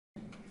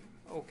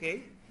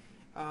Okay,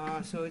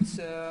 so it's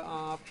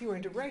pure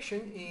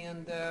integration,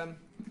 and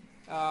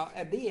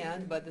at the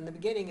end, but in the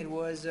beginning it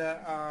was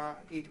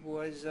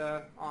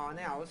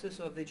analysis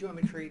of the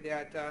geometry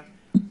that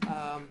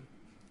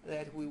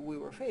that we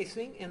were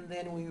facing, and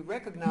then we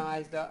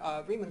recognized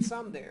Riemann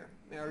sum there.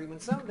 Now Riemann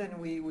sum, then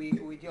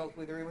we dealt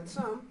with the Riemann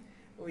sum,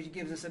 which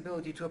gives us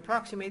ability to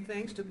approximate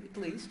things to at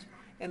least,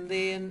 and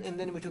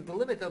then we took the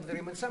limit of the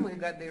Riemann sum and we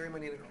got the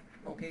Riemann integral.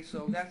 Okay,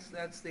 so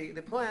that's the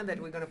plan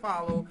that we're going to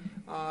follow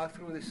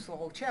through this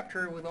whole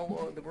chapter with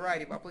all the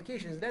variety of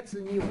applications. That's a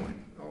new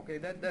one. Okay,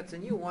 that's a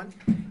new one.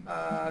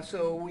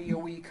 So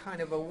we kind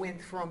of went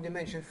from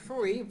dimension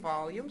 3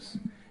 volumes,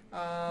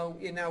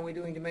 and now we're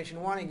doing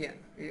dimension 1 again,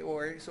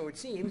 or so it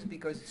seems,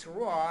 because it's a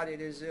rod.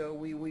 It is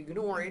we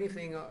ignore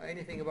anything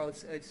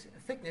about its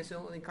thickness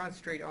and only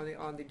concentrate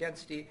on the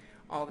density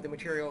of the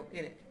material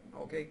in it.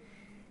 Okay,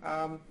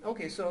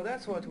 okay, so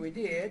that's what we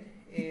did,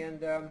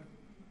 and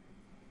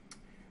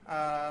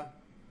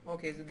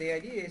okay, so the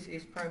idea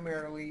is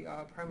primarily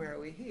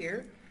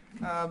here.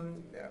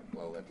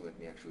 Well, let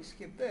me actually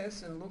skip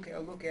this and look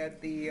at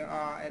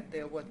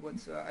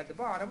what's at the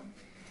bottom.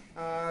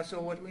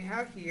 So what we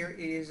have here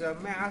is a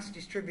mass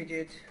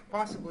distributed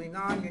possibly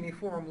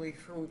non-uniformly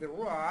through the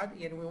rod,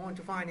 and we want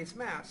to find its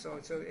mass. So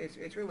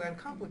it's really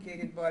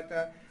uncomplicated,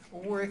 but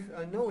worth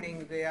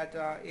noting that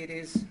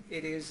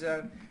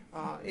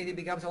it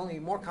becomes only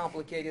more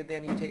complicated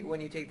than when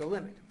you take the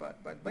limit.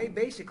 But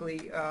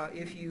basically,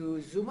 if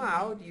you zoom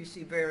out, you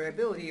see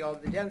variability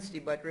of the density,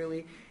 but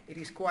really it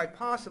is quite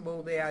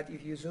possible that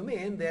if you zoom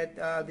in, that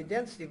the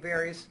density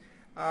varies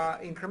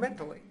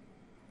incrementally.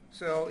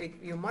 So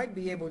you might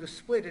be able to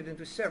split it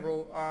into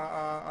several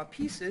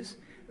pieces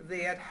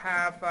that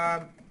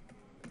have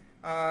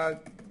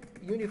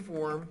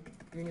uniform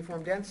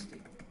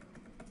density.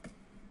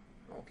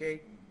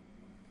 Okay,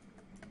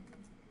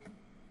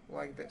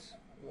 like this,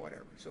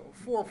 whatever. So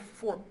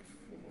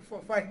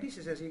five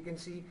pieces, as you can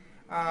see,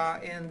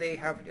 and they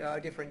have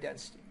different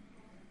density.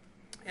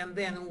 And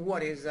then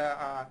what is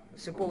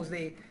suppose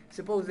they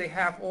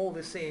have all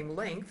the same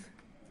length,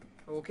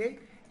 okay?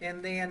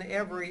 And then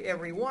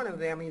every one of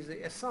them is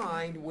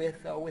assigned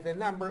with a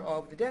number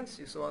of the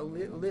density. So I'll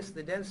list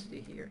the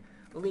density here,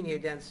 linear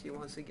density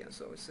once again.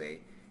 So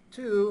say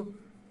 2,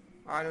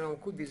 I don't know,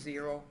 could be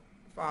 0,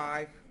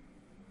 5,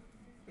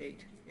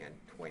 8, and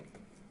 20.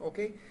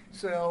 Okay,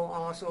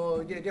 so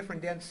so the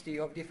different density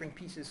of different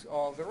pieces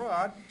of the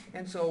rod,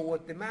 and so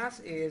what the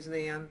mass is,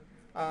 then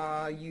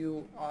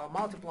you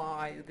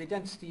multiply the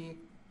density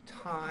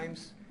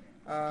times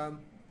the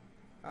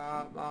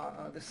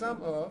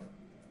sum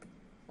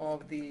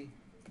of the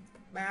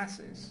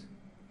masses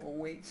or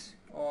weights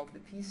of the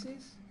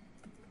pieces,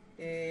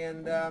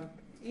 and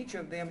each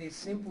of them is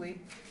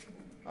simply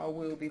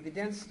will be the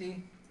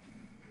density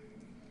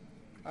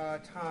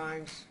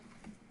times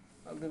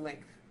the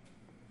length.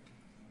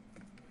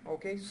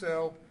 Okay,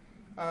 so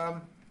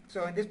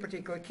so in this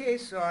particular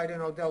case, I don't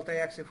know, delta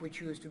x, if we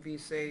choose to be,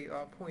 say,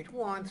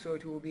 0.1, so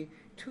it will be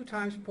 2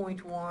 times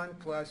 0.1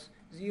 plus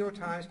 0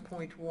 times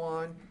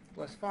 0.1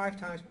 plus 5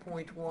 times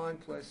 0.1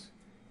 plus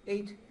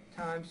 8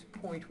 times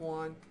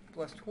 0.1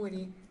 plus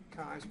 20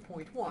 times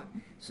 0.1.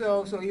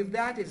 So if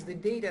that is the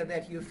data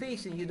that you're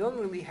facing, you don't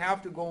really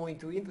have to go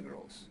into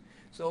integrals.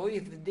 So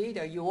if the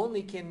data you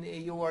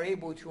are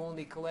able to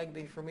only collect the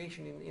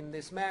information in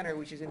this manner,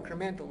 which is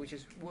incremental, which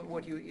is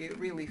what you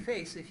really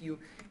face. If you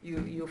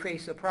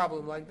face a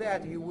problem like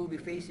that, you will be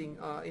facing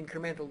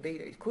incremental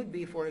data. It could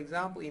be, for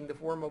example, in the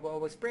form of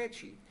a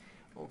spreadsheet.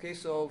 Okay,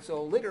 so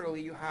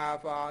literally you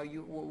have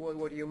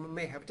what you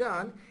may have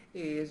done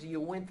is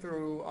you went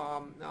through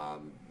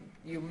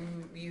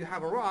you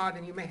have a rod,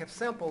 and you may have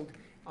sampled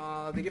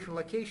the different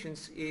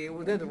locations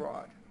within the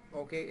rod.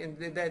 Okay, and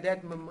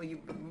that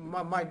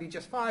might be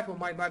just 5 or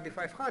might be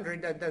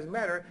 500. That doesn't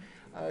matter.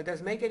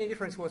 Doesn't make any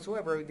difference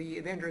whatsoever.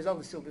 The end result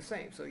is still the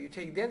same. So you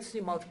take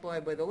density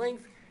multiplied by the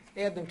length,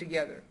 add them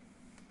together.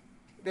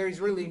 There is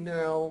really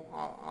no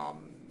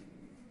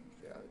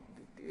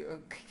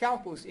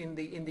calculus in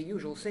the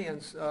usual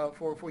sense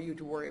for you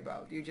to worry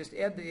about. You just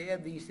add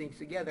these things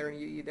together, and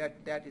you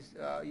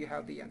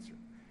have the answer.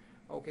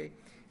 Okay.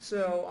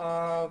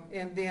 So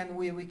and then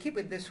we keep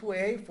it this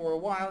way for a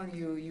while, and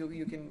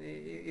you can,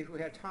 if we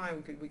have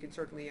time, we can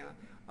certainly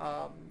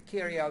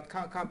carry out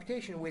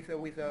computation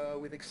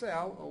with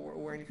Excel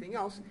or anything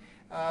else.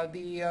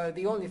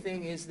 The only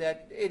thing is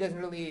that it doesn't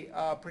really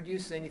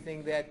produce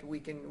anything that we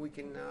can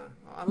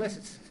unless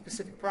it's a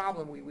specific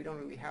problem, we don't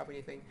really have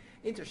anything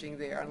interesting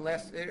there,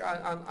 unless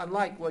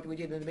unlike what we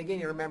did in the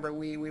beginning. Remember,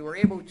 we were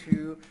able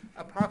to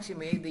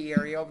approximate the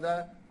area of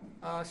the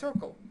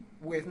circle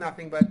with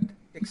nothing but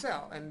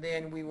Excel, and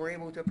then we were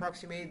able to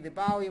approximate the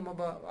volume of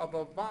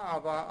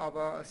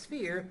a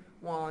sphere,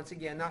 once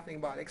again nothing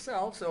but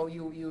Excel. So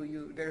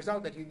the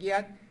result that you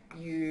get,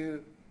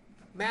 you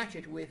match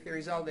it with the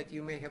result that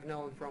you may have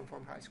known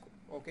from high school.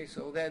 Okay,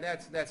 so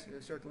that's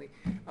certainly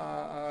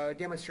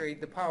demonstrate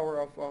the power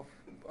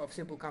of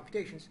simple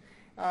computations.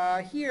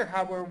 Here,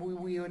 however,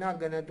 we are not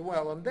going to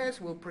dwell on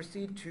this. We'll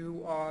proceed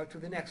to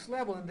the next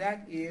level, and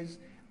that is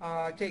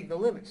take the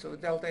limit. So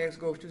delta x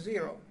goes to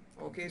 0.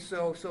 Okay,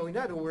 so in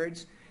other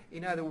words,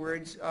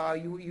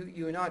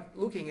 you're not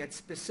looking at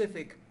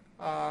specific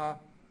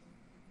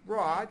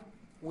rod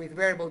with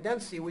variable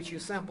density which you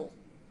sample.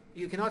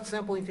 You cannot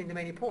sample infinitely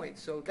many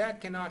points, so that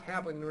cannot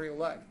happen in real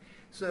life.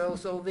 So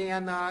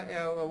then,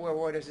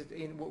 what does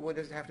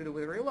it have to do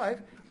with real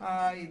life?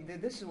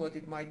 This is what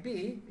it might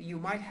be. You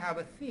might have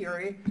a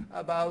theory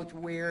about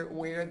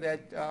where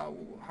that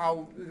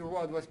how the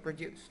rod was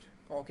produced.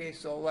 Okay,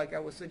 so like I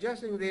was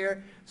suggesting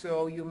there,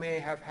 so you may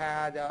have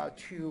had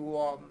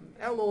two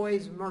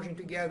alloys merging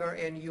together,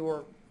 and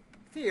your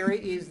theory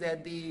is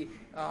that the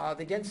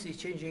density is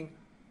changing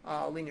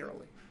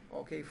linearly.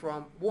 Okay,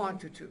 from 1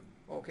 to 2.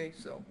 Okay,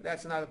 so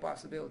that's another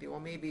possibility. Or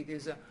maybe it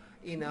is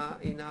in a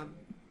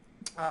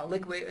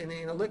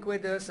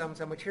liquid, some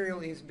material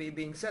is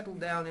being settled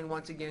down, and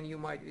once again you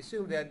might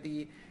assume that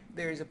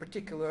there is a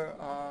particular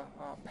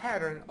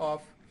pattern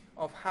of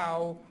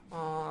how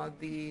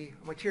the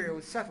material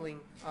is settling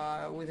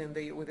within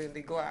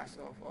the glass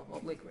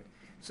of liquid.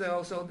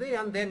 So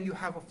then you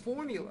have a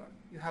formula.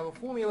 You have a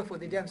formula for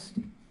the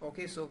density.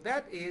 Okay, so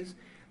that is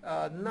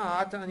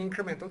not an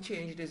incremental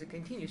change. It is a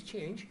continuous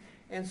change,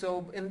 and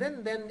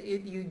then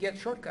you get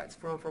shortcuts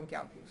from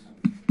calculus.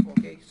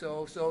 Okay,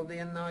 so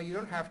then you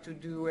don't have to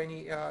do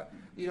any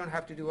you don't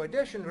have to do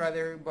addition,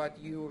 rather, but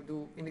you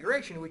do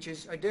integration, which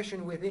is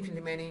addition with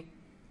infinitely many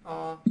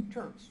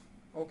terms.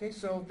 Okay,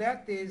 so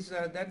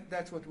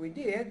that's what we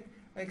did,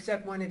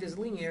 except when it is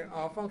linear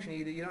function,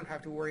 you don't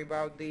have to worry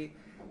about the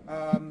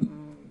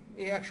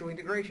actual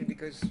integration,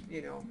 because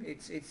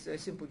it's a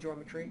simple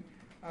geometry.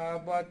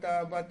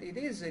 But it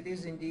is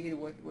indeed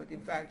what in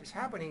fact is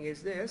happening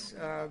is this: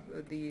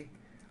 the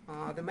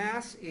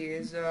mass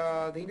is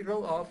the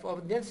integral of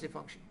a density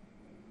function.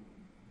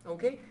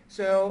 Okay,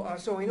 so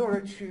in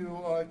order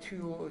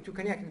to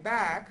connect it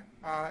back,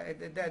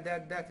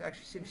 that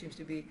actually seems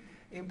to be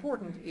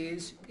important,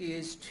 is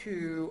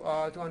to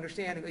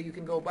understand that you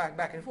can go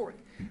back and forth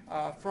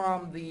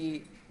from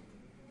the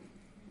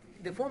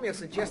formula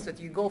suggests that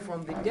you go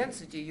from the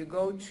density, you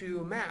go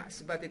to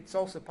mass, but it's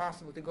also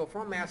possible to go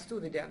from mass to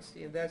the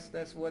density, and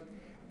that's what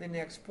the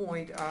next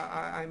point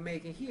I'm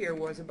making here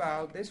was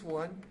about this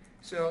one.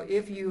 So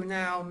if you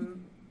now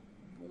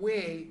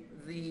weigh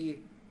the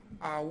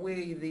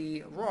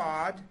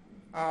rod,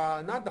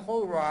 not the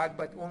whole rod,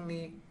 but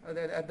only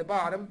at the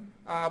bottom,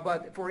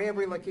 but for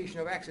every location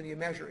of x, and you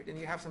measure it, and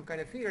you have some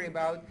kind of theory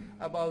about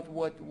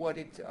what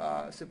it's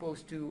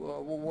supposed to,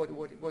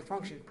 what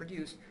function it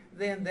produced,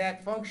 then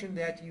that function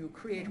that you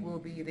create will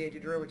be the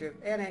antiderivative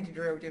and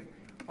antiderivative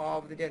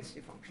of the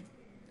density function.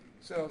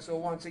 So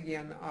once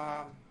again,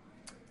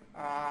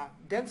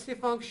 density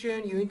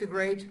function, you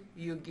integrate,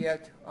 you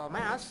get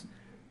mass,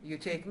 you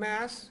take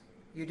mass,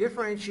 you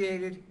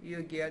differentiate it,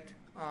 you get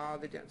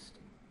the density.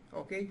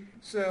 Okay,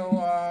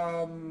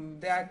 so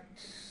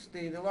that's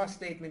the last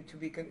statement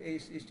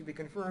is to be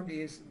confirmed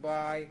is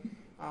by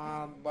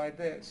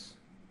this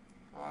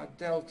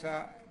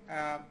delta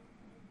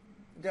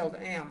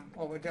m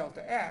over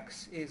delta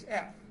x is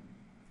f.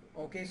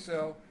 Okay,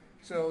 so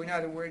in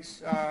other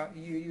words,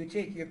 you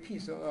take your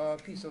piece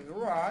of the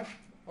rod.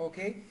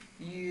 Okay,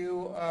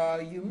 you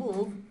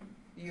move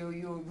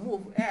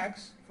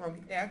x from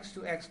x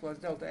to x plus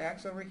delta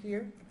x over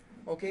here.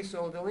 Okay,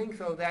 so the length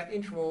of that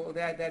interval,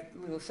 that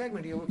little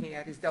segment you're looking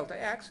at, is delta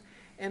x,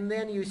 and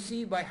then you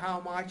see by how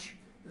much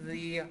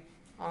the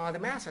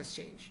mass has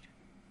changed.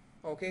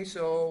 Okay,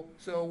 so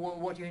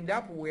what you end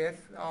up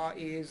with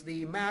is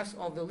the mass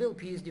of the little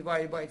piece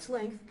divided by its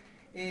length,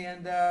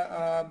 and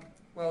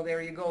well,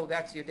 there you go.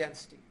 That's your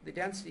density. The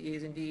density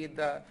is indeed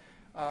the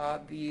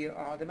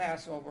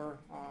mass over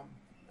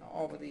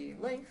the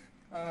length.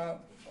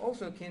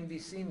 Also can be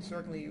seen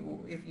certainly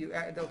if you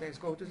add delta x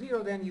go to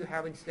 0, then you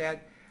have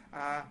instead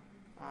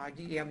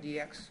dm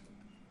dx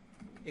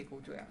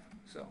equal to f.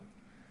 So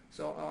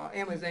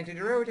m is the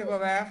antiderivative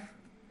of f,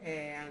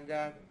 and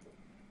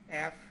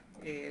f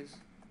is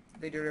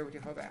the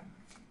derivative of m.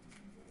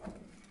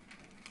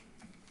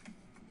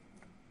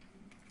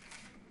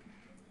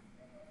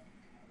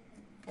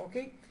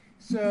 Okay,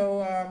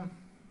 so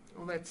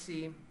let's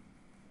see.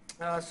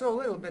 So a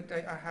little bit,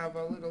 I have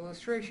a little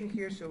illustration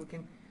here so we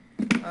can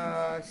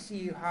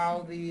see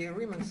how the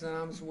Riemann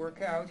sums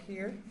work out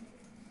here.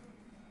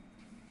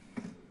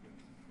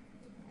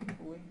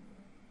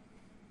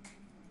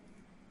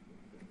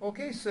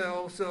 Okay,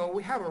 so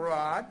we have a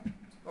rod,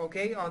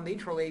 okay, on the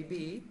interval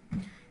AB,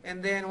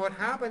 and then what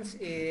happens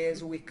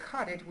is we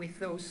cut it with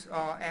those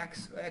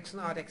x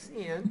naught,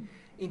 xn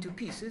into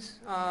pieces,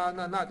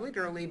 not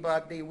literally,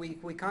 but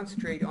we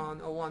concentrate on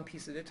one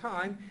piece at a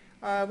time.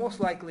 Most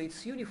likely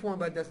it's uniform,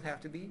 but it doesn't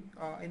have to be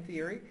in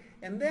theory.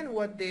 And then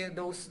what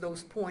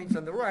those points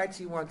on the right,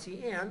 C1,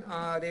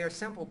 Cn, they are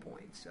sample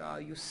points.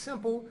 You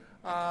sample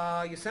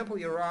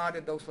your rod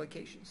at those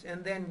locations,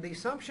 and then the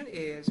assumption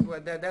is,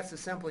 well, that's the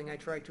sampling I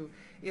try to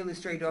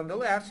illustrate on the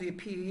left. So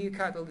you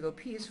cut a little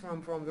piece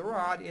from the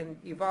rod and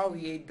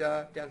evaluate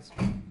the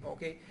density.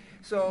 Okay.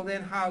 So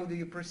then how do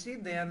you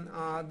proceed? Then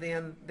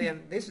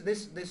this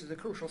is a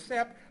crucial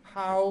step.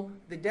 how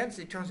the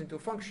density turns into a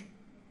function.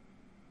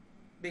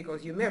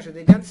 Because you measure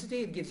the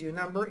density, it gives you a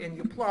number, and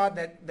you plot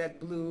that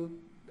blue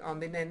on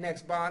the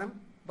next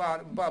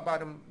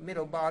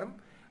middle bottom,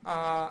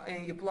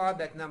 and you plot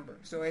that number.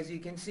 So as you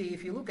can see,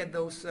 if you look at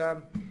those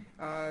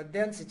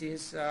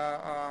densities,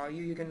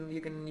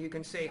 you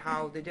can say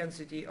how the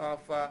density of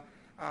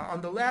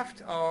on the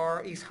left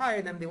is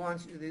higher than the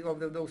ones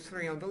those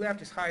three on the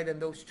left is higher than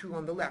those two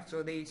on the left.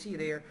 So they see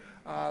they're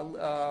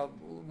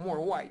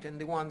more white, and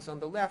the ones on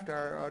the left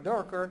are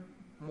darker,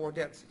 more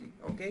density.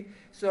 Okay,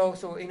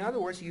 so in other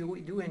words,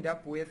 you do end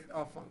up with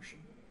a function.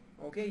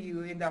 Okay,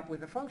 you end up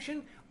with a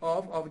function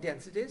of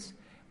densities,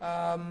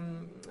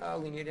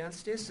 linear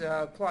densities,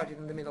 plotted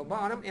in the middle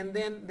bottom, and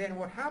then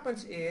what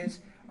happens is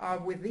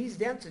with these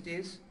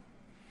densities,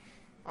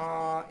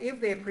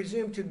 if they are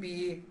presumed to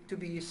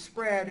be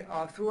spread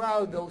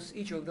throughout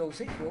each of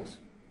those intervals,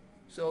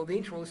 so the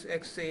intervals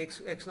say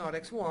x naught,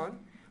 x1,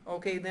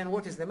 okay, then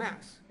what is the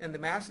mass? And the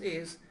mass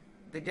is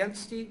the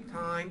density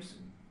times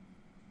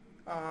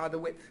the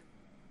width.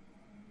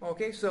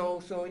 Okay,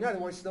 so in other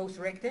words, those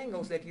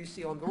rectangles that you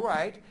see on the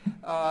right,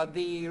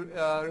 they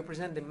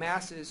represent the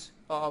masses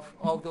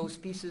of those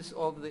pieces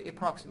of the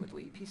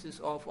approximately pieces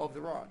of the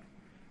rod.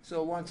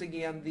 So once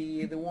again,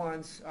 the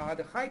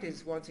height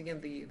is once again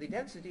the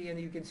density, and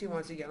you can see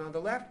once again on the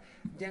left,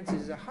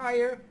 densities are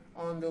higher,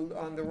 on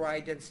the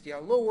right, density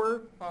are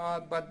lower,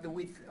 but the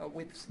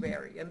widths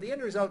vary, and the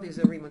end result is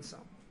a Riemann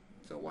sum.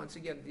 So once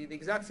again, the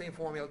exact same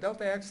formula,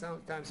 delta x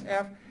times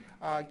f,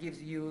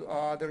 gives you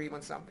the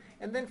Riemann sum.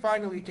 And then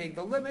finally you take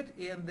the limit,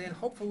 and then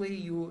hopefully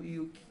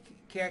you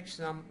catch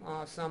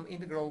some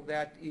integral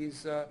that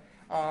is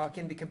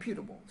can be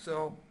computable.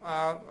 So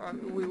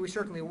we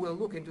certainly will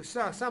look into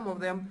some of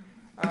them,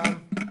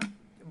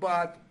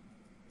 but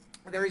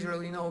there is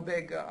really no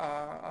big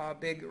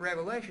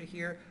revelation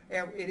here.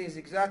 It is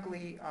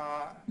exactly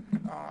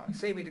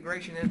same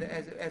integration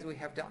as we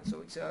have done.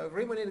 So it's a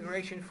Riemann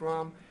integration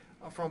from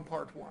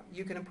part one.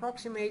 You can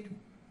approximate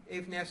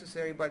if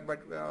necessary, but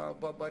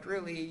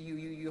really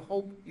you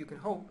can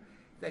hope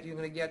that you're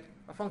going to get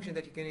a function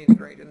that you can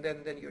integrate, and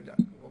then you're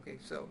done. Okay,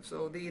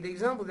 so the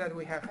example that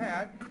we have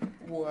had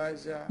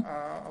was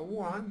a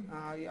one.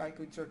 I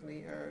could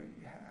certainly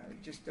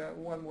just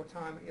one more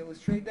time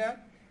illustrate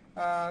that.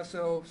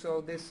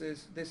 So this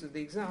is the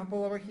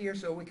example over here.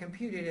 So we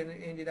computed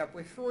and ended up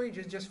with 3.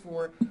 Just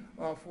for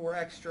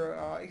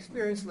extra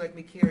experience, let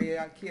me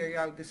carry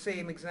out the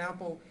same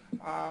example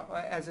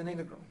as an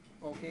integral.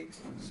 Okay,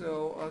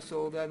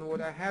 so then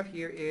what I have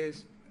here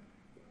is,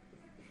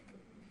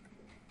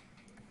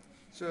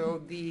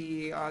 so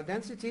the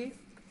density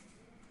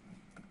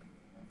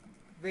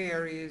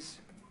varies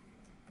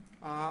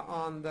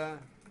on the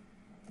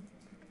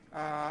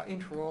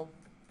interval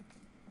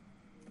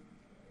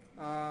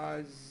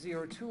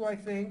 0 to, I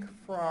think,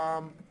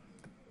 from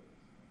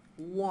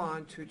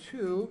 1 to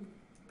 2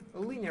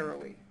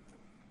 linearly.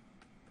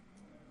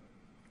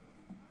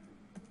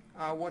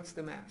 What's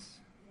the mass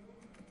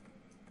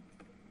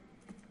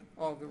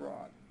of the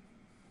rod?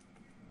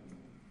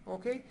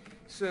 Okay,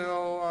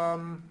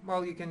 so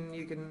well, you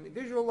can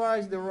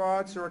visualize the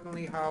rod,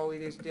 certainly how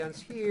it is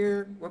dense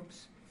here.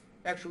 Whoops,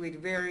 actually it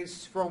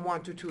varies from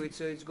 1 to 2.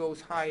 It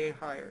goes higher and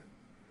higher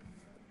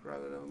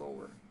rather than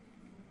lower.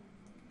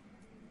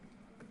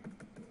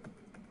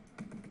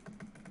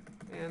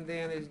 And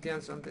then it's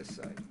dense on this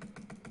side.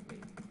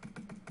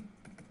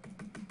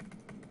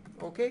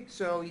 Okay,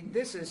 so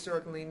this is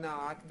certainly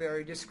not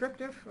very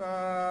descriptive.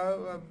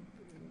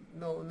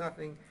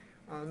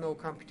 No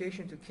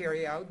computation to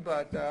carry out,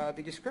 but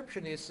the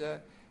description is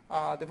the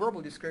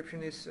verbal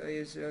description is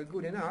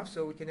good enough,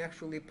 so we can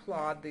actually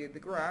plot the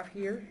graph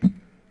here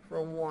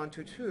from 1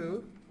 to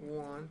 2,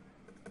 1,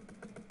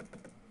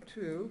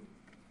 2,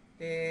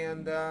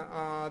 and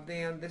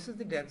then this is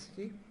the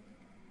density.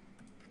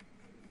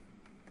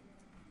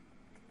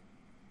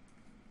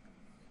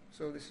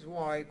 So this is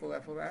y equal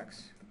f of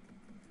x.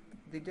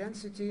 The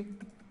density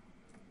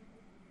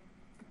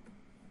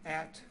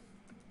at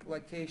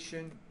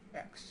location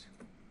x.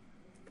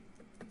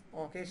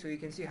 Okay, so you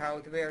can see how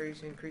it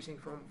varies, increasing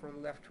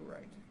from left to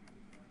right.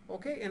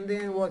 Okay, and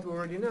then what we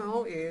already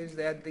know is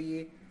that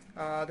the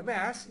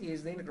mass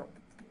is the integral.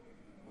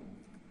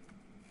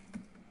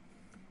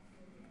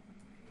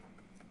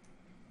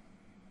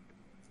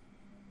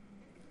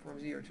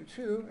 From 0 to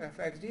 2,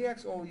 fx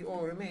dx,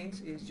 all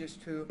remains is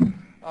just to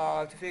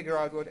figure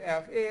out what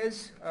f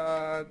is.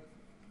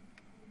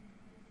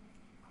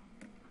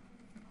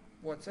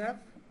 What's f?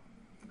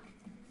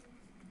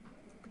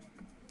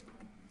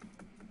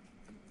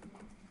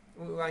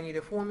 I need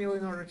a formula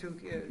in order to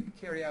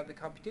carry out the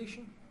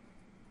computation.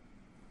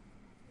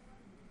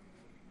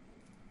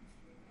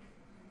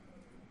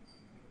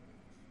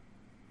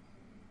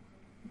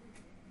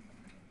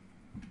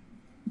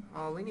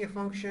 Linear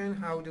function,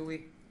 how do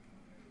we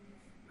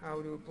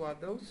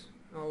plot those?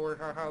 Or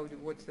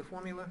what's the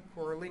formula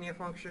for a linear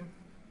function?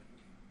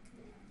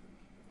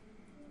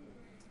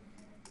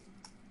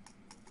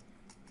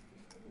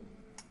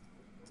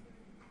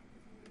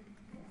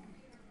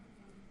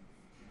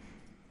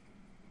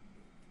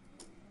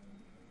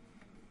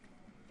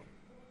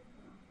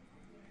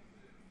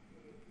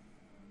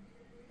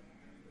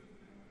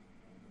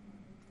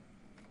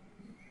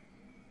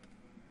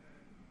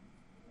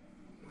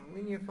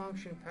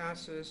 function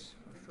passes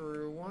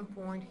through one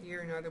point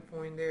here, another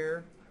point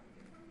there.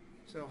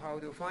 So how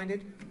do you find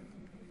it?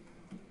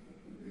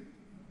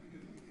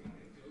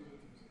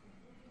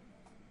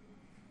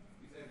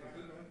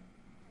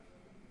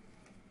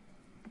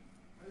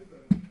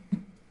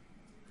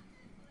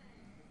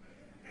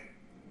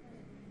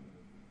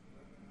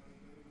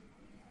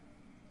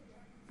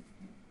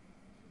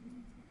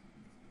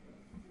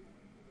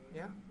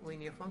 Yeah,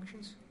 linear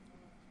functions.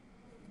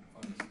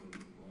 Find the slope of the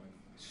line.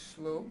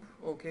 Slope.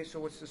 Okay, so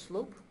what's the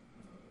slope?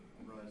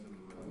 Rise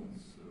over run,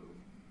 so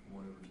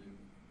 1 over 2.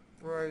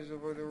 Rise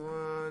over the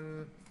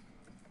run.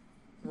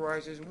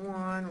 Rise is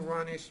 1,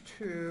 run is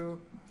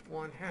 2,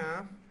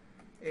 1/2.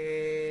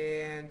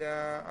 And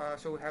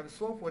so we have a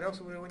slope. What else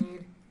do we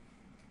need?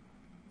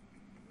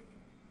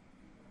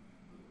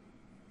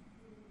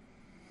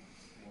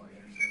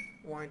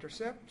 Y-intercept.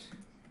 Y-intercept,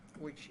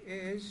 which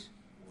is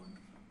 1.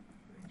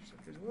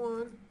 intercept is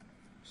 1.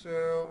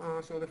 So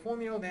so the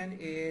formula then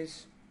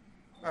is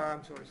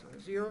I'm sorry, it's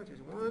not 0, it is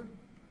 1.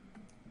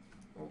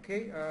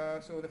 Okay,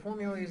 so the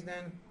formula is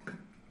then 1/2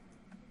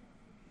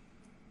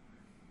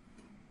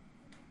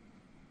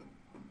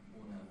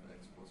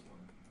 x plus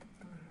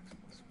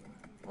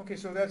 1. Okay,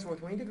 so that's what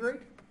we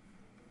integrate.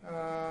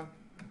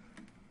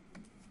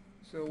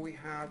 So we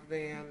have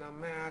then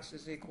mass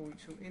is equal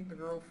to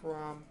integral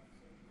from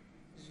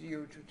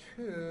 0 to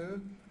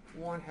 2,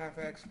 1/2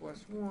 x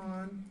plus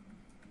 1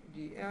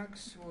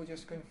 dx. We'll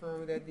just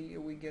confirm that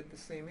we get the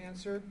same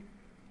answer.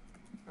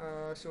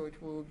 So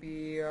it will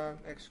be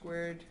x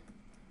squared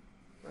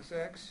plus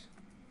x,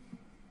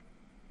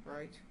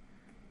 right,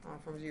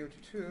 from 0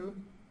 to 2.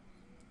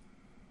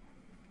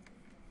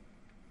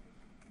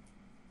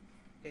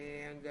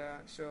 And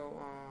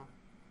so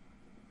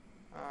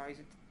is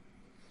it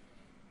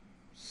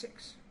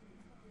 6?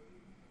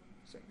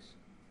 6.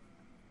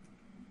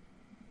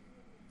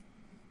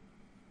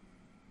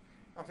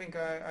 I think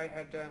I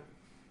had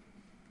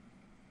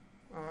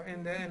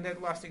in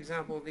that last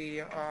example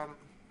the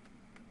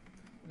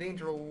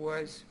integral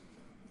was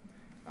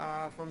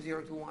from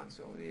 0 to 1,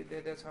 so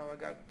that's how I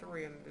got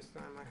 3, and this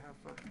time I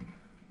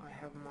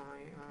have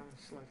my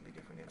slightly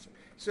different answer.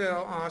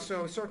 So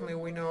so certainly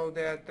we know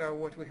that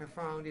what we have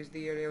found is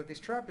the area of this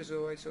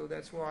trapezoid, so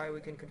that's why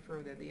we can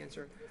confirm that the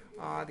answer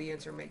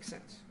makes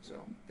sense.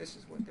 So this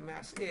is what the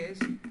mass is,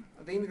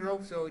 the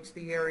integral, so it's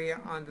the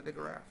area under the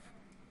graph.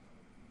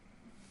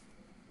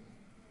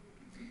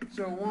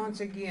 So once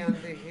again,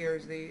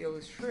 here's the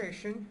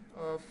illustration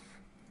of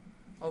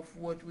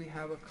what we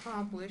have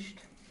accomplished.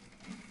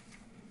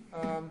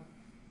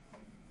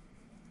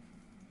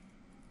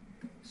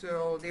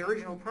 So the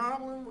original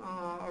problem,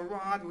 a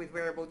rod with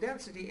variable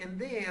density, and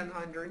then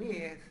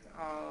underneath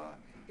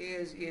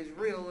is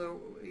real.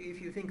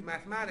 If you think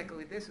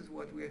mathematically, this is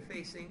what we're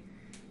facing.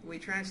 We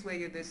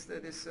translated this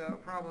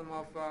problem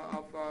of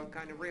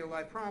kind of real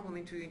life problem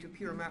into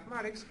pure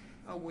mathematics.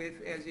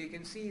 With, as you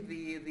can see,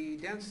 the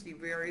density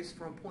varies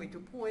from point to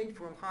point,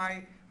 from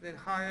high, then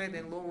higher,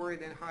 then lower,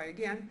 then high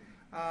again.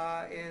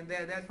 And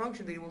that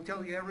function, they will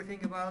tell you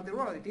everything about the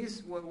rod. It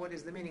is what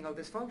is the meaning of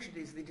this function?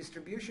 It is the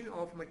distribution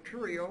of the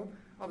material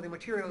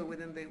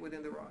within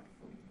the rod.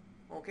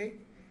 Okay.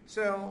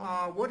 So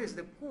what is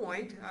the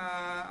point?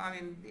 I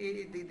mean,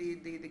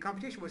 the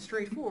computation was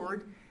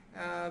straightforward,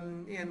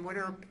 and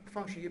whatever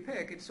function you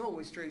pick, it's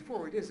always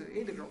straightforward. It is an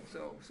integral,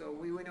 so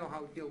we know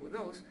how to deal with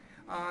those.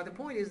 The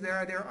point is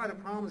there are other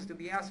problems to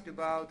be asked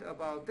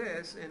about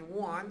this, and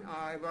one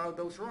about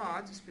those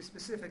rods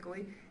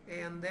specifically,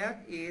 and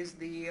that is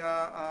the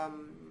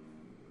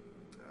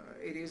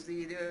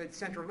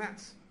central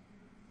mass.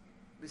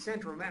 The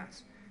central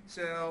mass.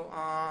 So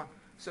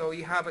so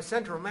you have a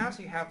central mass.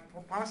 You have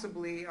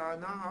possibly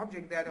an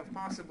object that of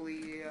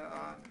possibly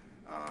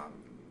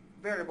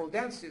variable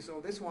density. So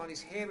this one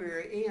is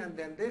heavier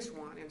than this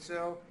one, and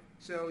so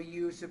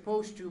you're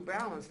supposed to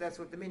balance. That's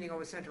what the meaning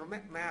of a central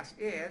mass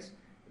is.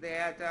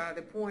 That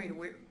the point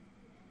where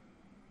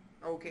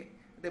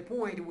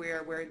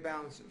it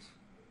balances.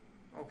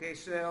 Okay,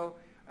 so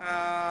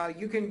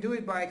you can do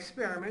it by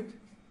experiment,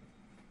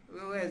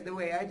 as the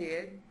way I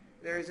did.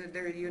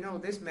 You know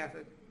this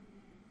method.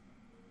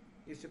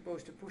 You're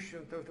supposed to push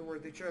them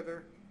toward each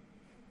other,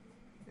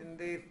 and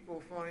they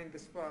will find the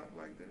spot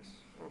like this.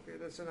 Okay,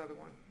 that's another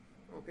one.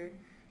 Okay,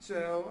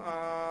 so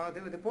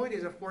the point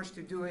is, of course,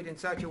 to do it in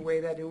such a way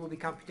that it will be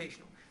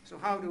computational. So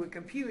how do we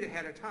compute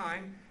ahead of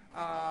time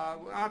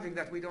object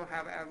that we don't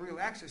have real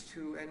access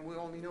to, and we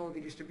only know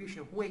the distribution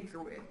of weight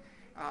through it,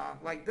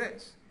 like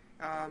this,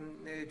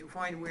 to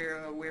find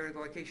where the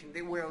location,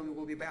 where it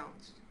will be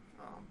balanced.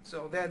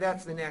 So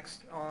that's the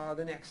next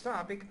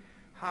topic,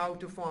 how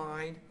to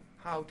find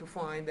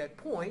that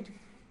point.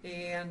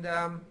 And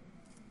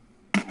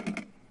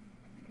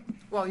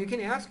well, you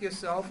can ask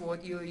yourself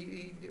what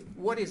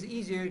is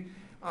easier.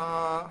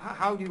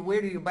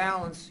 Where do you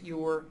balance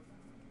your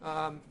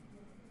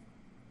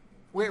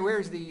where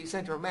is the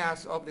center of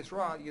mass of this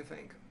rod, you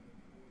think?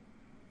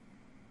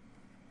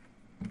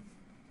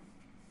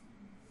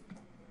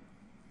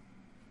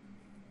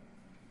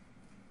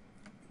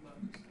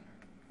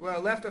 Well,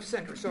 left of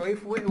center. So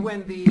if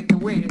when the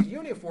weight is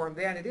uniform,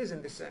 then it is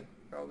in the center.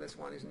 Well, this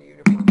one isn't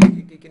uniform.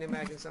 You can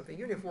imagine something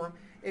uniform.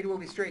 It will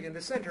be straight in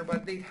the center,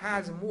 but it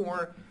has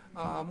more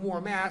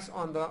mass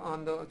on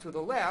the to the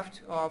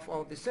left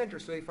of the center.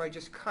 So if I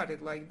just cut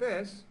it like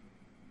this,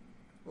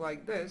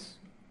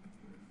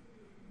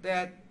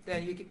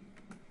 then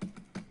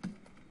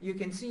you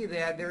can see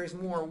that there is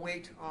more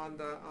weight on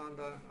the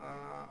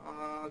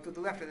to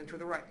the left than to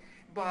the right.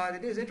 But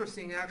it is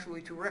interesting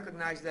actually to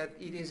recognize that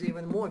it is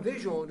even more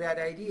visual, that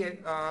idea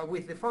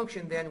with the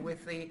function than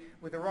with the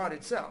rod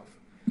itself.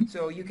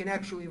 So you can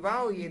actually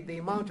evaluate the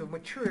amount of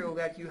material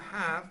that you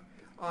have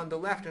on the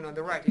left and on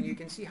the right, and you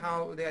can see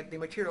how that the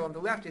material on the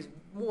left is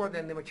more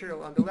than the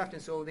material on the left,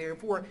 and so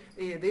therefore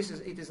it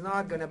is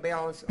not going to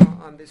balance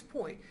on this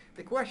point.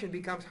 The question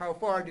becomes, how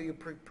far do you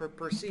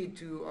proceed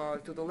to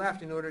the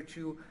left in order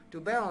to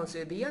balance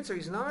it? The answer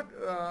is not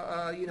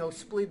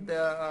split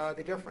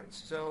the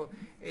difference. So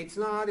it's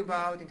not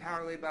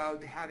entirely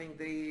about having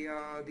the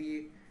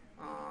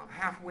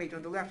half weight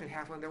on the left and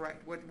half on the right.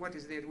 What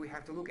is it we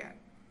have to look at?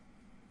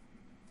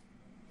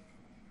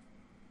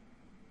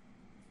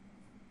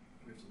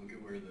 Look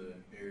at where the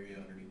area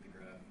underneath the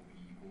graph will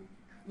be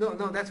equal.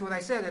 No, that's what I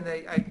said, and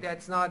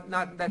that's not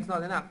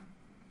enough.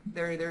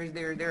 There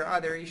are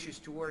other issues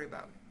to worry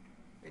about.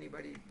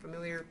 Anybody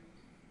familiar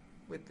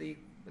with the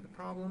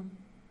problem?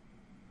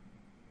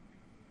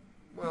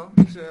 Well,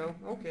 so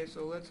okay,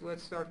 so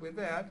let's start with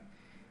that.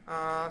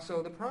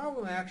 So the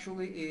problem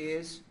actually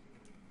is,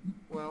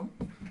 well,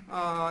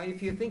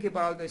 if you think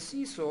about the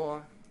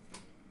seesaw.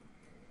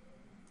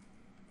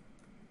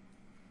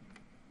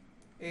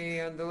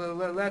 And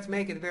let's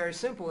make it very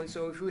simple. And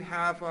so if you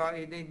have,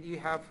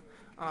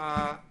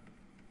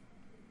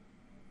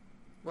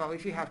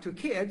 if you have two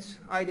kids,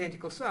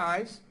 identical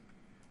size,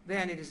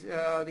 then it is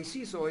the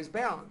seesaw is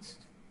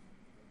balanced.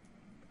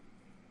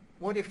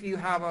 What if you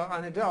have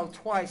an adult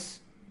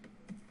twice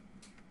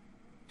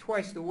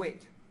the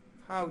weight?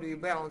 How do you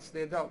balance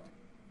the adult?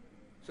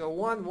 So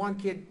one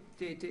kid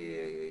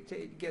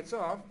gets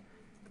off.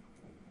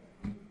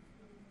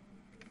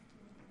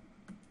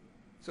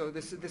 So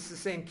this is the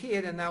same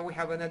kid, and now we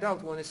have an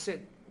adult one to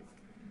sit.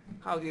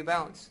 How do you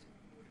balance?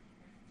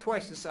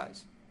 Twice the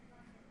size.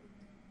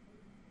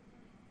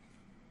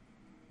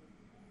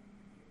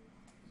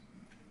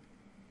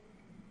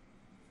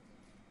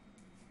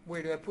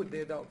 Where do I put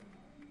the adult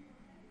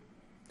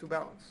to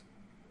balance?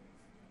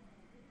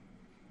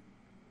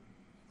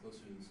 Closer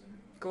to the center.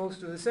 Close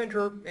to the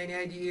center. Any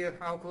idea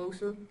how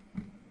closer?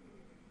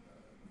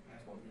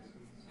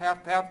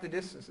 Half the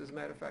distance, as a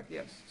matter of fact,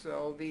 yes.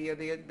 So the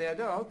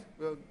adult,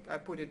 well, I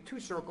put it two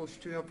circles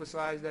to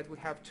emphasize that we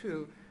have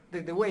two.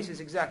 The weight is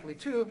exactly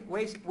two.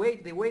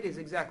 The weight is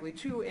exactly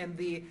two, and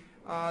the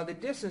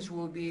distance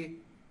will be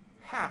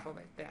half of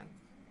it then,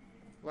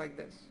 like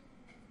this.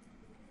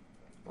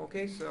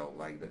 Okay, so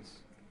like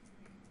this.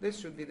 This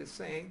should be the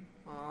same.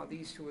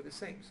 These two are the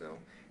same. So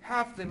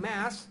half the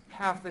mass,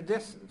 half the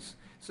distance.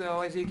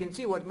 So as you can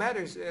see, what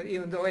matters,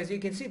 even though as you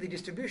can see the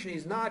distribution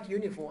is not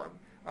uniform.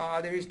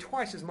 There is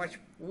twice as much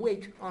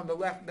weight on the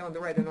left, on the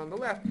right, and on the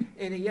left,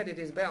 and yet it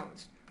is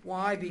balanced.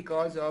 Why?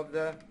 Because of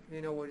the,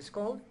 you know what it's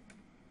called?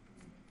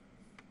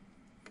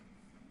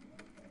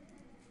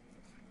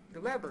 The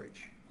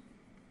leverage,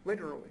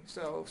 literally.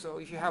 So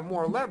if you have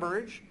more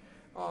leverage,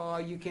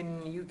 you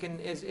can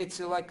it's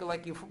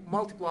like you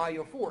multiply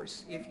your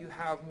force. If you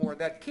have more,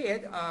 that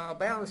kid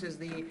balances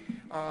the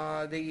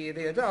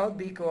adult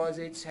because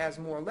it has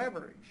more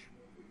leverage.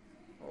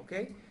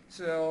 Okay.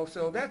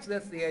 So that's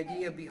the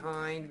idea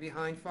behind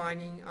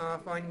finding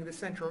the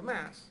center of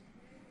mass.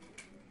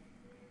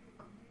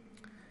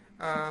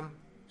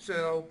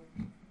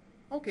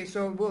 Okay,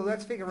 so well,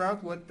 let's figure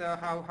out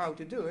how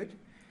to do it.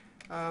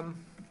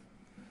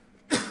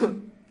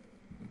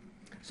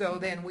 So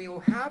then we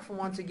will have,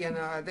 once again,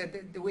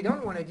 we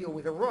don't want to deal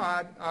with a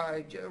rod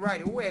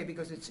right away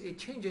because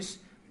it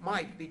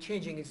might be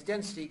changing its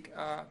density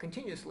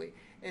continuously,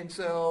 and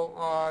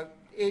so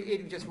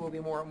it just will be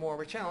more of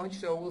a challenge.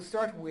 So we'll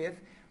start with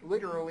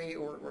literally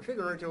or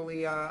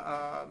figuratively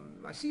a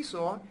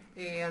seesaw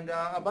and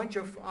a bunch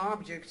of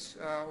objects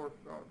or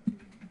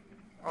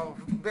of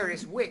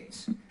various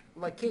weights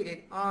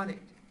located on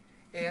it.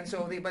 And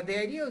so but the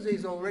idea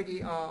is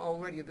already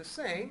the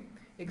same,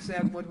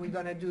 except what we're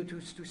going to do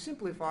to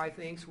simplify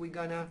things, we're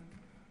gonna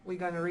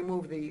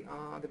remove the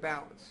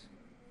balance.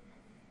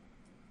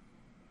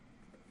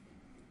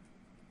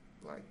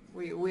 Like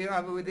we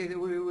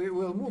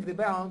will move the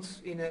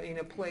balance in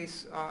a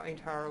place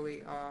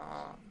entirely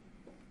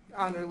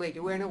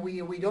unrelated.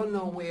 We don't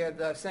know where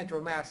the center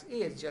of mass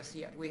is just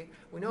yet. We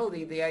know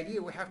the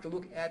idea. We have to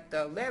look at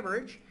the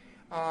leverage,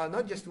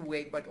 not just the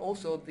weight, but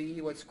also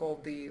what's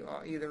called the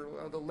either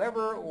the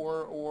lever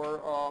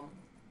or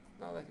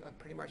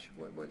pretty much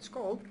what it's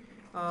called.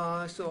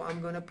 So I'm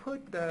going to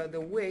put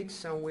the weight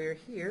somewhere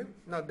here,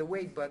 not the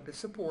weight, but the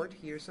support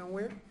here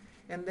somewhere.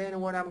 And then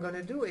what I'm going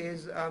to do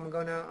is I'm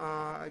going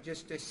to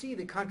just see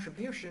the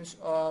contributions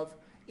of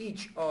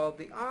each of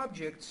the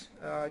objects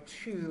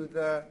to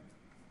the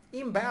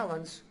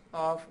imbalance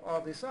of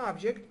this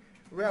object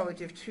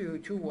relative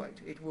to what?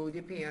 It will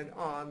depend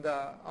on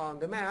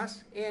the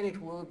mass, and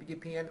it will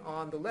depend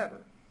on the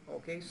lever.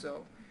 Okay,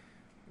 so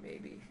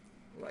maybe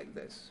like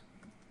this.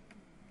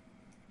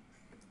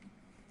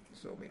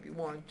 So maybe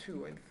 1,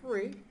 2, and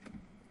 3.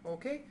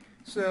 Okay,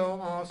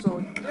 so so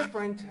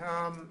different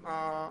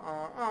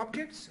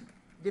objects,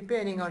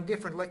 depending on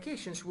different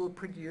locations, will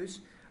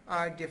produce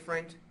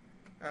different,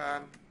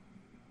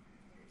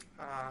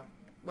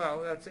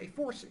 well, let's say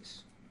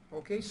forces.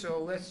 Okay,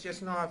 so let's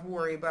just not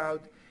worry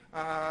about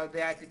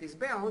that it is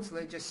balanced.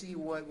 Let's just see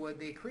what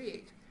they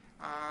create.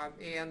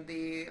 And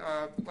the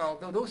well,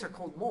 those are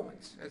called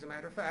moments, as a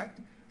matter of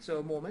fact.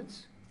 So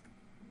moments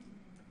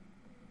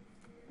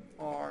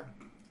are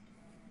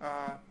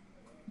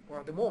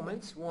well, the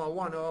moments.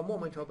 One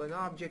moment of an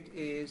object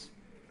is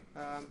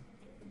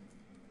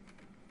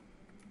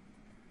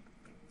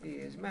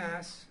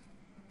mass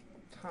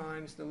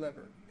times the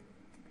lever.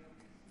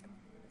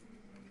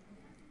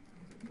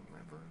 The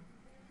lever.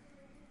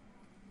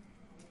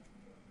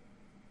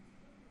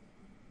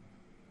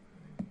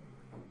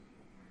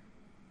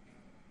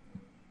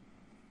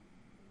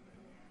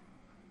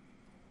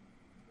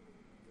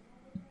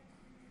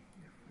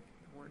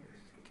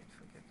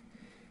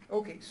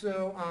 Okay,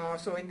 so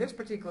so in this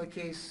particular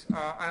case,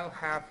 I'll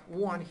have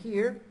 1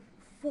 here,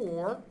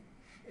 4,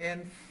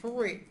 and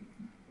 3.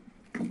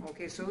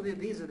 Okay, so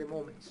these are the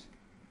moments.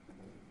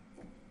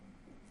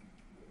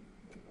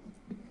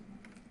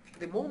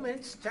 The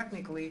moments,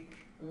 technically,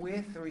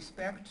 with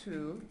respect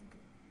to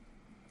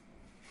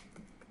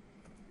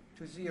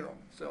 0.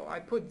 So I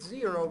put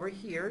 0 over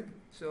here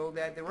so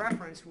that the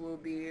reference will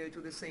be to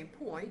the same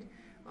point.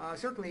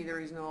 Certainly there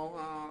is no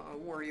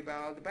worry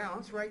about the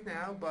balance right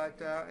now, but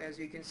as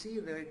you can see,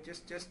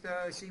 just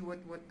see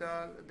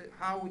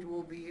how it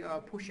will be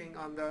pushing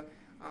on the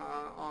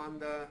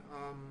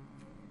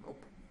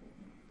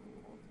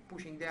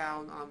pushing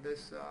down on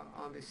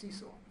the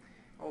seesaw.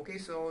 Okay,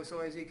 so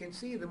as you can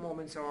see, the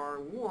moments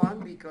are 1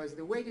 because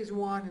the weight is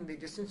 1 and the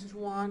distance is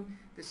 1.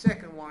 The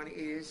second one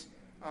is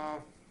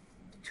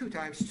 2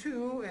 times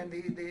 2, and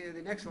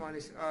the next one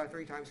is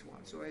 3 times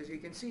 1. So as you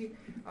can see,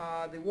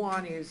 the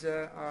one is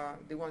the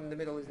one in the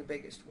middle is the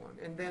biggest one,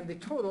 and then the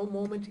total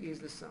moment is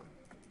the sum.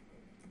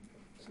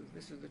 So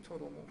this is the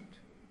total moment.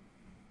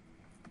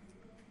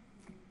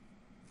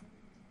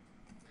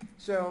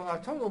 So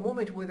total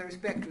moment with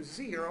respect to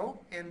 0,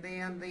 and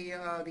then the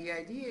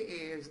idea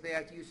is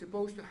that you're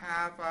supposed to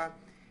have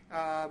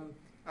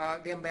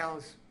them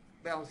balance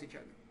each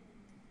other.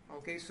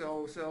 Okay,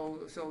 so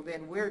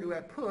then where do I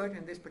put,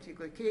 in this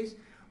particular case,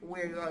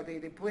 where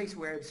the place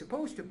where I'm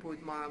supposed to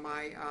put my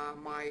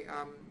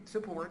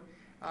support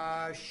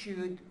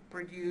should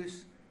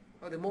produce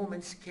the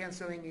moments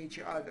canceling each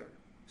other.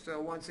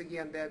 So once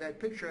again, that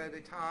picture at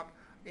the top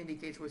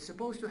indicates what's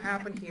supposed to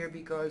happen here,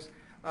 because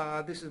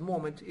this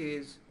moment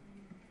is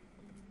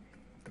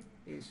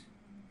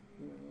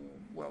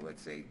well,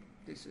 let's say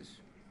this is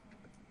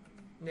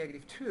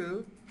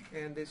 -2,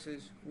 and this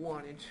is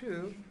 1 and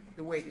 2.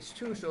 The weight is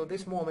 2, so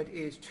this moment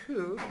is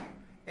 2,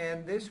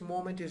 and this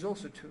moment is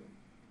also 2.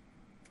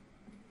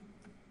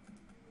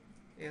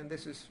 And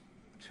this is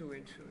 2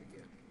 and 2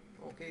 again.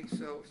 Okay,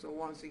 so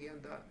once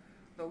again,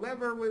 the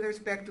lever with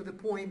respect to the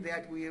point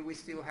that we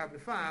still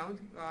haven't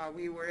found,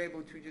 we were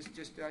able to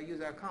just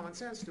use our common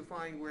sense to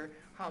find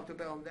how to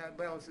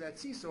balance that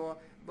seesaw,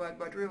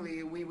 but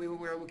really we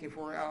were looking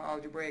for an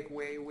algebraic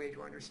way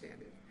to understand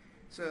it.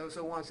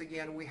 So once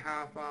again, we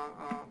have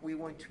we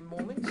went to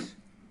moments.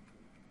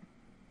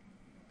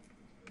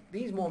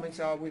 These moments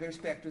are with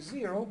respect to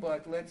 0,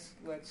 but let's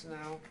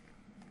now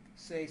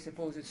say,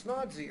 suppose it's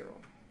not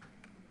 0.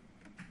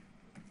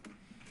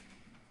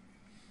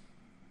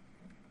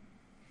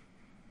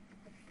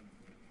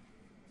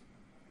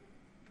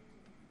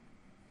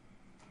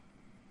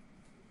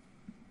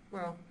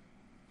 Well,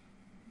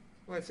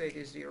 let's say it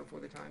is 0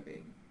 for the time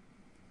being.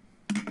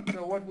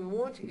 So what we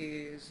want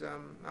is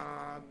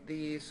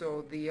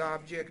the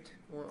object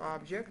or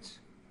objects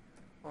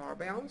are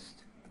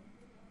balanced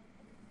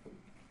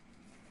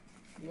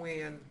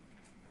when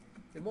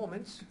the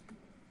moments,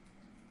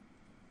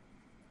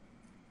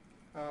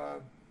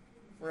 the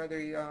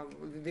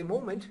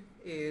moment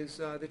is,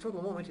 the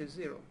total moment is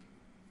 0.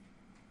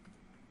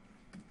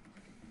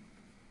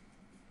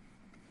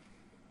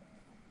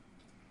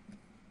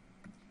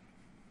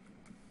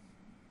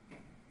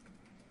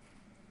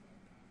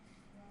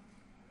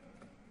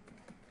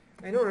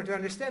 In order to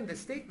understand the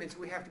statements,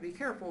 we have to be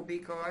careful,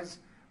 because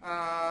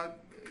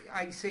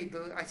I said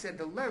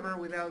the lever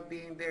without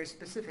being very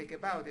specific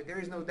about it. There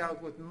is no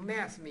doubt what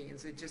mass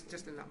means. It's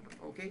just a number,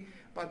 okay?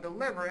 But the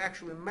lever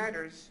actually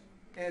matters,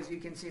 as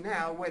you can see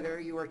now, whether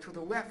you are to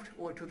the left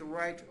or to the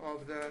right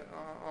of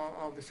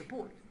the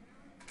support.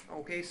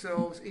 Okay,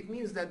 so it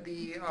means that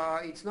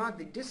it's not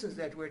the distance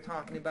that we're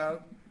talking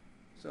about.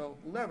 So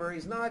lever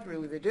is not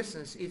really the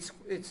distance. It's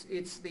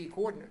the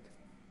coordinate.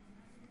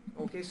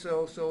 Okay,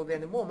 so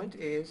then the moment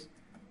is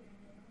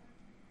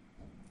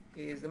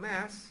the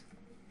mass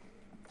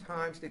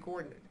times the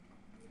coordinate.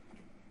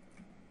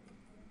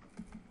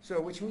 So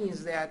which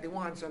means that the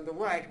ones on the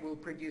right will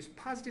produce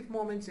positive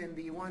moments and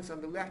the ones on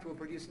the left will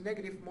produce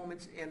negative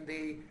moments, and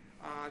they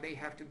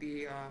have to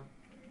be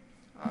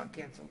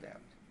canceled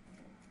out.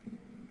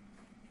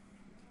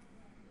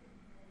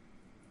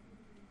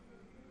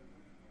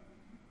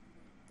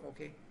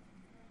 Okay.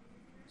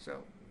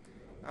 So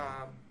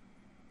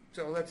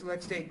so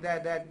let's take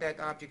that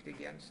object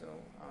again. So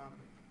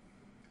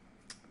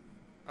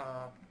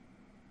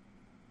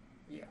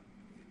yeah,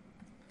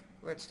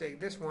 let's take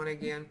this one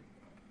again.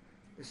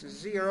 This is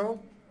 0.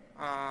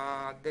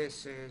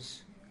 This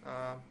is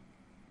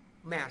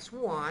mass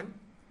 1,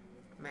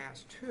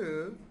 mass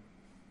 2.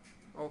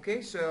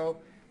 Okay, so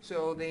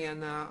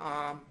then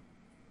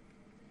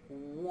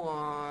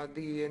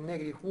the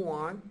negative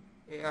 1,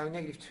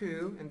 negative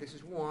 2, and this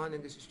is 1,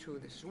 and this is 2,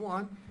 this is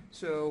 1.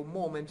 So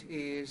moment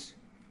is,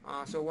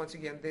 so once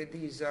again,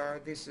 these are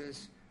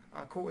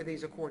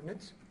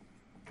coordinates.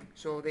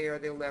 So they are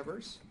the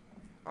levers.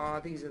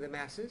 These are the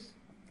masses.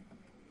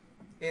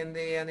 And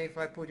then if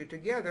I put it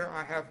together,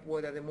 I have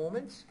what are the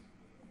moments?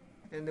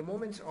 And the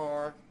moments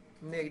are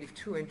negative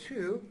 2 and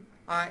 2.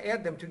 I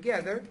add them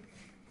together,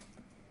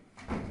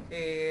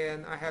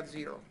 and I have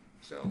 0.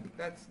 So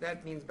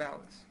that means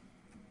balance.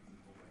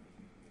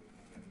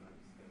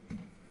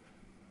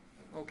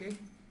 Okay?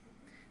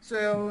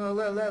 So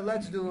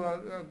let's do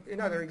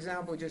another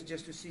example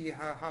just to see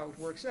how it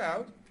works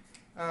out.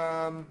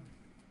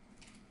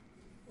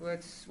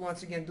 Let's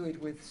once again do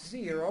it with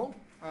 0.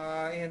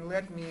 And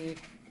let me...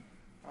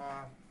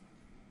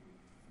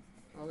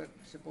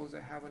 suppose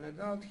I have an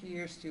adult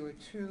here, still a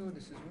 2,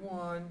 this is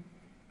 1.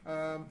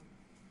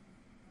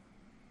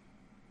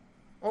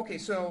 Okay,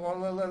 so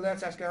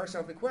let's ask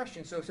ourselves the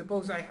question. So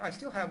suppose I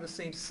still have the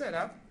same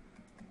setup,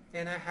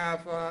 and I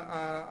have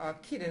a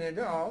kid and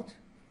adult,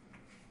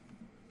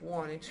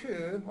 1 and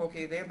 2.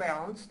 Okay, they're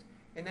balanced.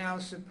 And now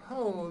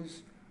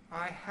suppose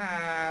I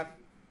have,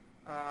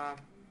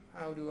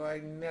 how do I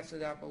mess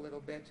it up a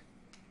little bit?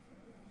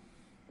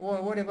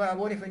 Or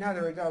what if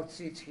another adult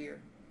sits here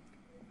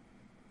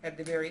at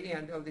the very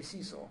end of the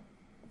seesaw?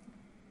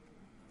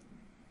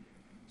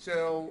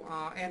 So,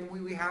 and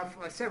we have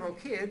several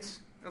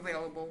kids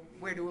available.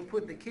 Where do we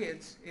put the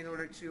kids in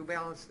order to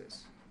balance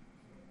this?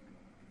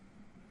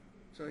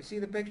 So you see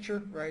the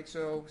picture, right?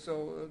 So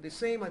the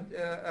same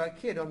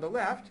kid on the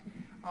left,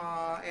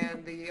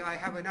 and I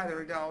have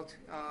another adult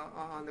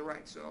on the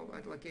right. So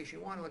at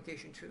location 1,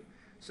 location 2.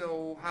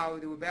 So how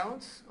do we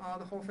balance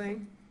the whole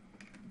thing?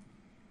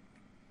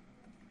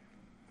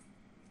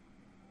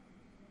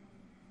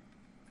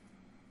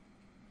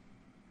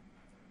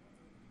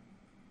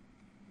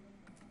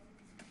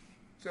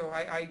 So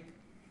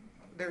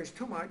there is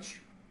too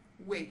much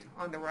weight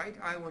on the right.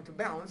 I want to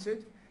balance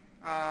it.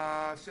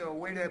 So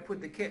where do I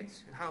put the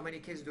kids? And how many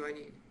kids do I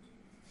need?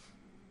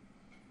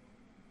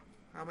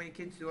 How many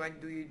kids do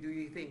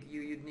you think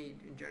you'd need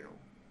in general?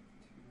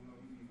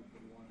 You could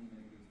put 1 in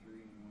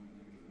 -3 and 1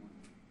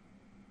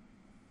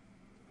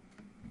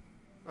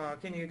 in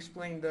 -1. Can you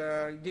explain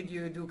did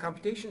you do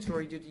computations,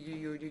 or did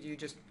you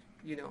just,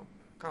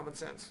 common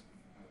sense?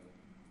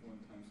 1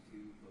 times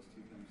 2 plus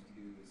 2 times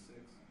 2 is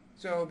 6.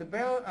 So the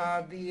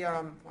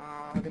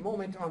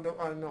moment on the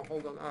no,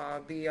 hold on,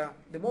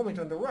 the moment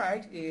on the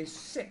right is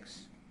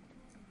 6,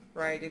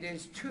 right? It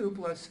is 2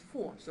 plus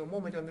 4, so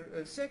moment on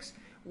the 6.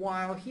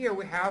 While here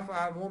we have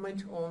a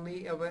moment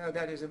only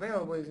that is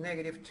available is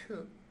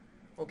 -2.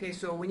 Okay,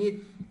 so we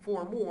need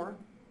 4 more.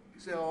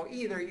 So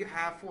either you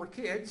have 4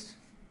 kids.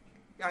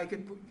 I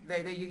could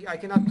I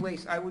cannot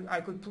place.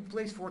 I could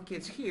place 4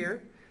 kids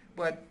here,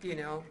 but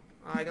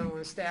I don't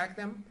want to stack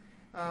them.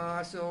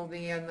 So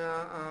then.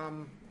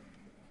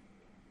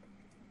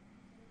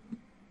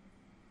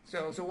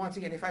 So once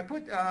again, if I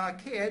put a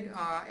kid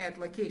at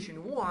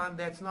location 1,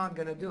 that's not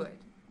going to do it,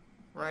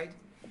 right?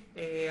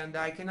 And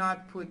I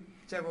cannot put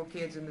several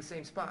kids in the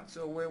same spot.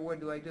 So what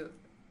do I do?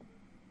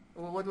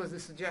 Well, what was the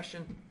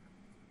suggestion?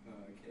 A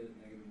kid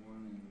at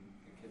 -1 and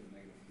a kid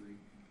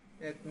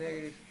at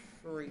 -3. At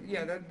 -3.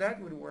 Yeah, that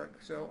would work.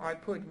 So I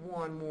put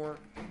 1 more.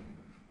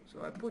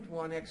 So I put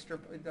 1 extra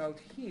adult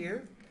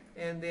here,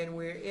 and then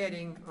we're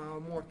adding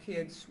more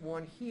kids,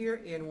 1 here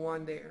and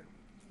 1 there.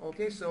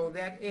 Okay, so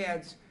that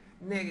adds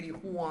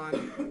 -1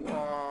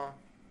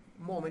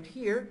 moment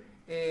here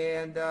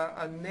and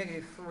a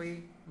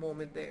 -3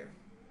 moment there.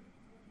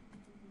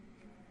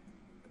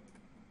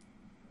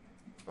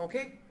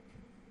 Okay,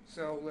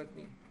 so let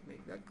me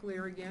make that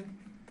clear again.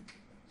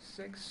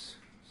 6,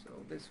 so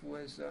this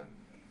was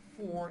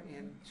 4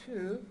 and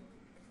 2,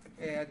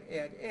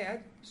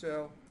 add,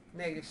 so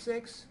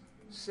 -6,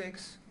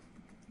 6,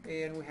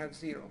 and we have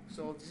 0.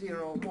 So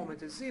 0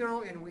 moment is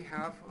 0, and we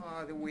have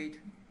the weight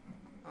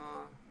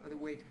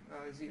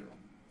 0.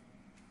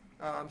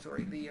 I'm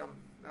sorry, the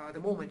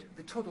moment,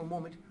 the total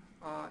moment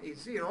is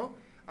 0.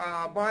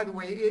 By the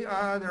way,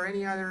 are there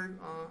any other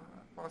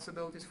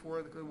possibilities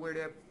for where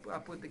to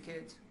put the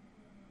kids?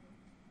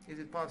 Is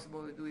it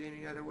possible to do it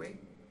any other way?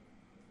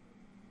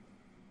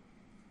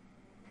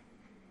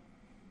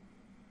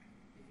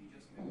 If you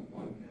just move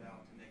 1 kid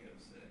out to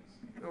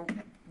 -6. Oh,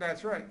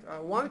 That's right.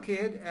 One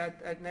kid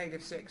at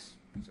 -6.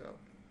 So,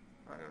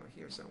 I don't know,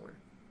 here somewhere.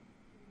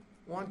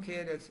 One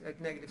kid at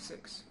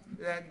 -6.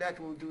 That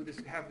will do this,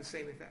 have the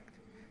same effect.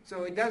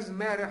 So it doesn't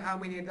matter how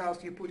many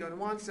adults you put on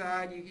one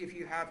side. If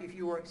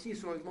your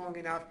seesaw is long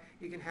enough,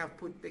 you can have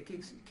put the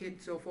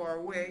kid so far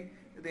away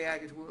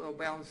that it will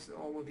balance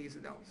all of these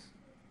adults.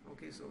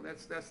 Okay, so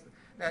that's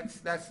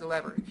the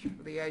leverage.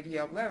 The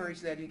idea of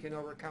leverage, that you can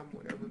overcome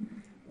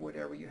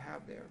whatever you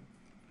have there.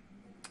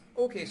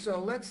 Okay, so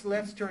let's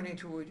turn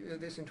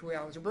this into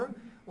algebra.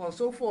 Well,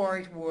 so far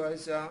it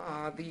was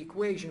the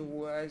equation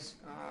was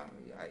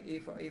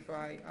if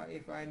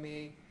I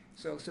may.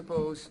 So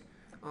suppose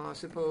mi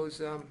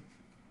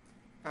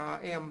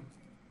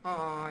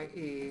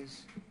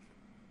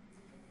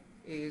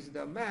is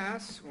the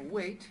mass or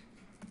weight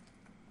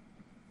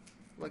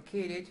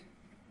located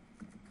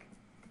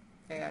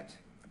at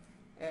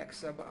x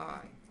sub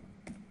I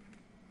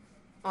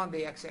on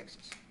the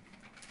x-axis.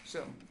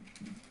 So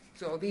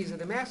these are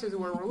the masses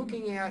where we're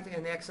looking at,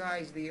 and xi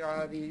is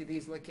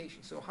these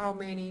locations. So how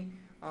many,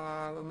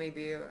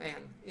 maybe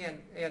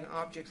n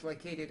objects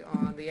located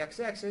on the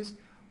x-axis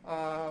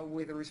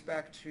with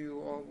respect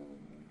to,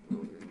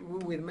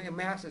 with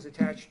masses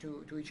attached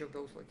to each of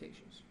those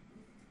locations.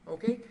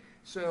 Okay,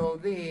 so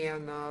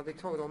then the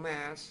total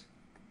mass,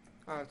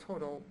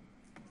 total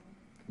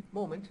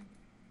moment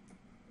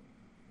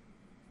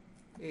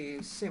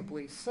is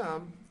simply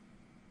sum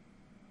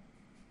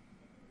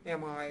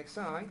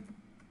mixi,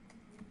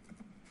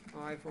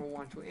 I from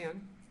 1 to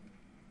n.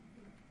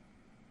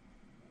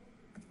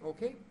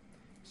 Okay,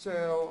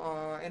 so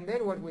and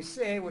then what we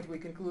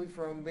conclude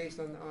from based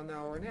on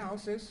our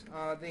analysis,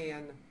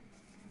 then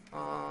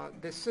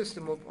this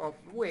system of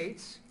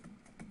weights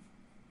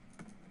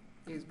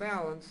is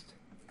balanced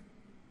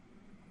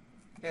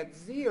at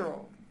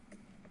 0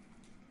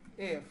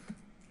 if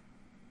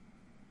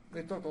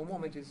the total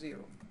moment is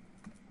 0.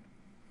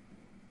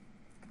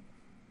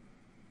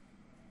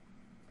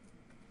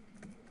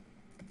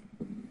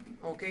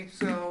 Okay,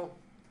 so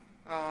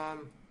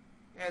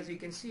as you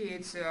can see,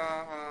 it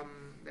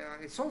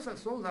solves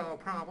our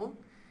problem.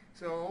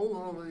 So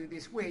all of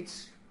these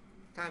weights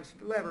times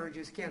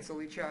leverages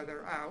cancel each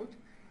other out,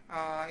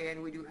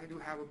 and we do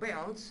have a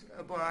balance.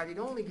 But it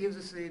only gives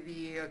us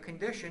the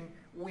condition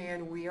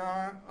when we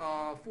are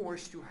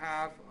forced to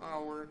have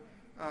our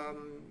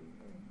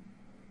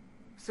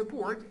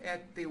support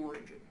at the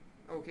origin.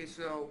 Okay,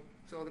 so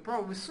the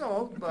problem is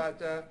solved,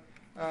 but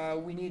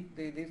we need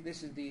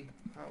this is the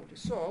how to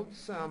solve.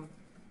 Sum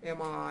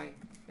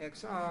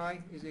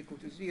mixi is equal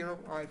to 0,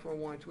 I from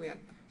 1 to n.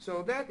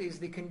 So that is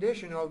the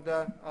condition of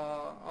the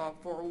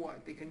for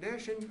what? The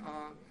condition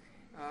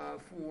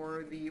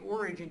for the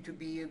origin to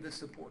be the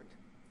support.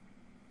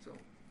 So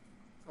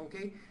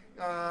okay,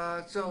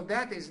 so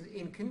that is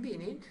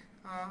inconvenient,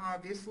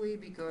 obviously,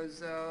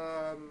 because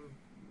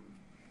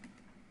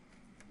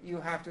you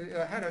have to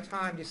ahead of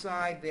time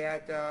decide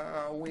that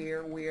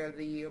where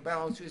the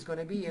balance is going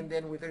to be, and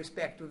then with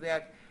respect to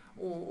that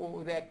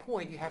that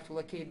point, you have to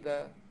locate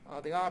the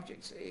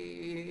objects.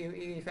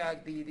 In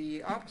fact,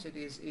 the opposite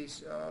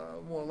is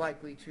more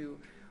likely to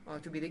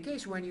be the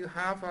case when you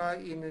have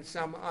in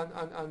some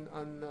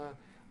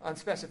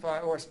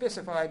unspecified or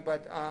specified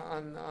but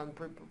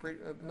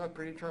not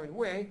predetermined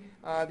way,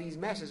 these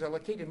masses are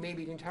located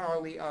maybe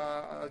entirely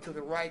to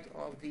the right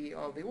of the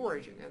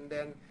origin, and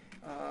then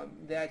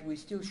that we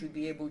still should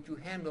be able to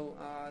handle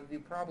the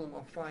problem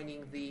of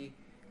finding the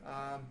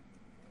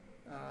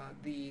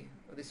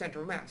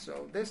center of mass.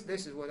 So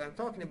this is what I'm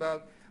talking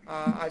about.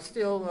 I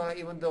still,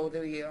 even though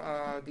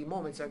the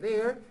moments are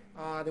there,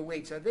 the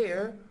weights are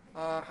there,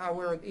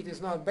 however, it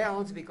is not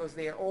balanced because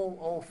they are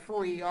all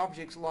three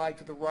objects lie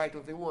to the right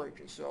of the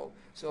origin.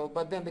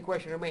 But then the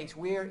question remains: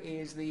 where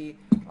is the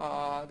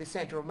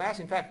center of mass?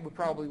 In fact, we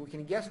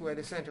can guess where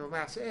the center of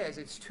mass is.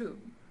 It's 2.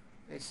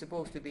 It's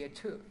supposed to be at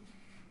 2.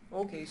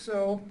 Okay,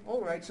 so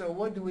all right. So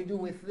what do we do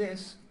with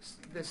this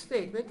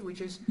statement, which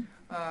is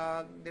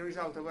the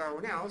result of our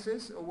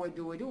analysis? What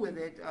do we do with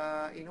it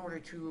in order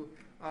to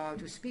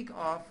speak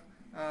of,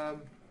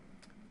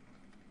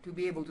 to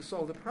be able to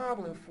solve the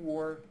problem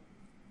for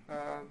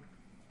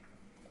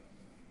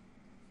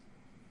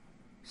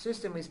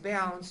system is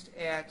balanced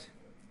at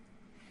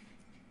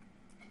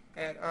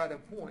other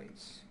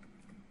points,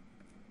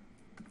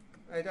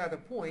 at other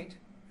point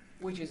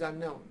which is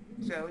unknown.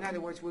 So in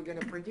other words, we're going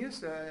to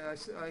produce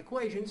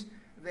equations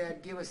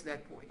that give us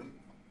that point.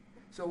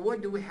 So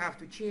what do we have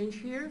to change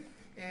here?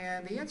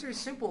 And the answer is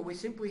simple. We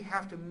simply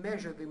have to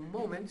measure the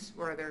moments,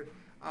 or rather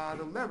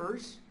the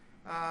levers,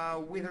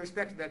 with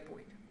respect to that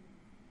point,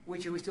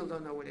 which we still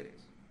don't know what it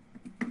is.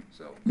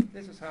 So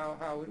this is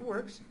how it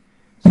works.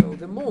 So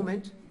the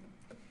moment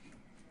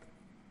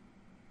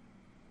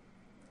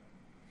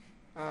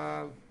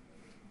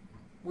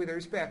with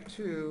respect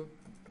to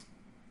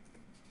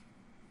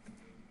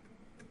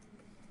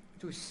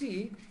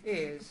C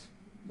is,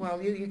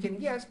 well, you can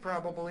guess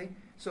probably.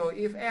 So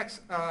if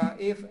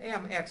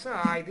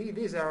mxi,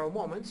 these are our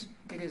moments,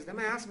 it is the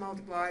mass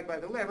multiplied by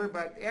the lever,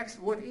 but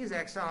what is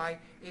xi?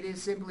 It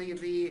is simply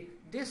the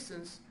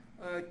distance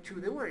to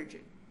the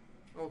origin.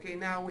 Okay,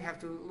 now we have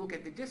to look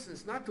at the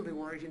distance not to the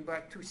origin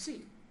but to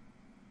C.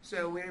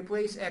 So we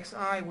replace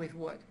xi with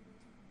what?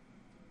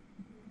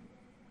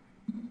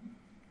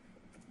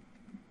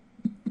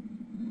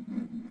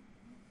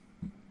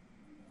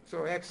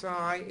 So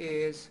xi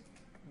is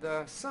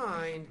the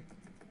signed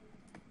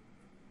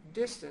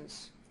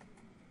distance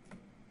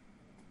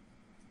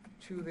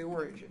to the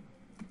origin.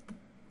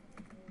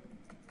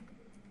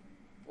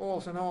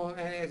 Also known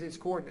as its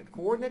coordinate.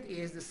 Coordinate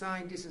is the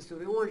signed distance to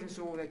the origin,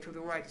 so that to the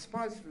right is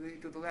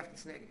positive, to the left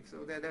is negative.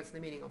 So that's the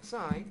meaning of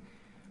sign.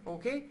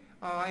 Okay,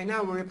 and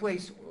now we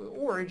replace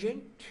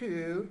origin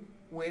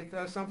with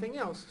something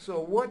else. So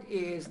what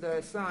is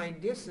the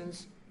signed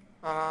distance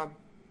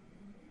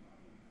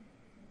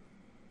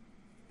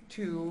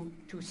to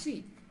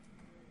C?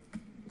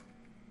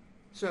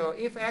 So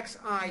if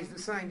xi is the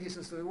signed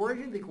distance to the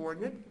origin, the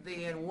coordinate,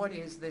 then what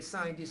is the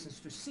signed distance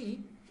to C?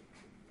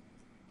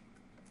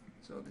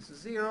 So this is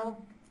 0,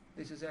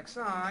 this is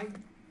xi,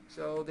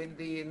 so then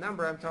the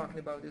number I'm talking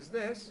about is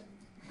this.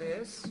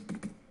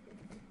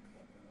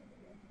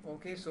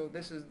 Okay, so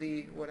this is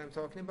what I'm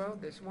talking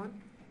about, this one.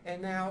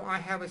 And now I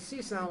have a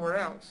C somewhere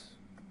else,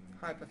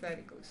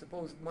 hypothetically.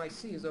 Suppose my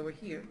C is over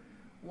here.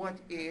 What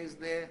is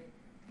the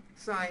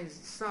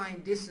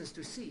signed distance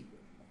to C?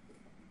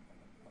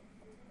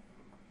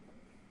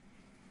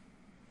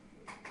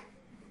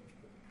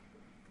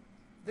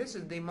 This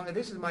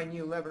is my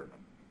new lever.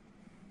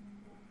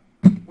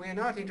 We are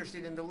not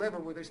interested in the lever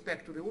with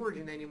respect to the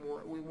origin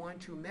anymore. We want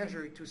to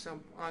measure it to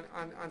some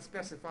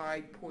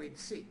unspecified point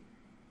C.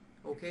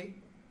 Okay?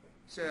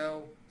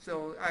 So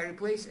I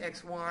replace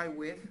xy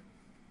with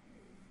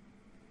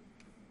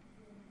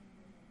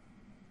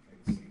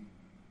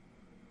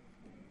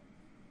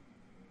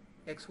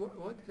x what?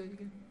 Say it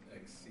again.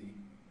 xc.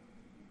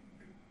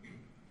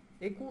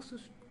 Equals to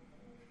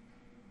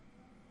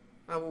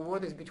well,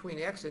 what is between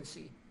x and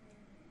C?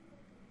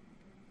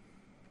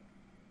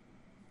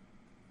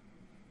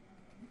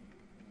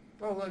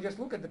 Well, just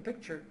look at the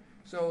picture.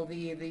 So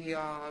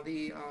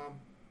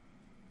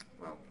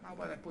well, how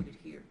about I put it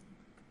here?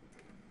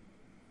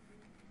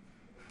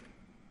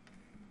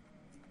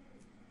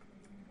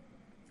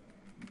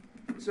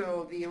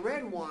 So the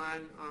red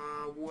one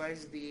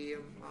was the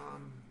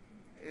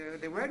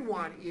red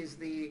one is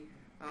the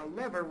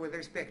lever with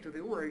respect to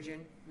the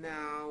origin.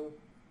 Now,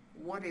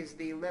 what is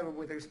the lever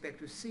with respect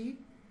to C?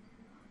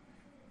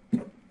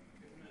 Isn't it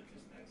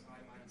just xi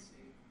minus c?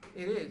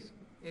 It is.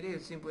 It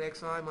is simply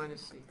xi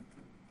minus C.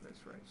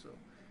 That's right.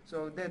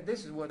 So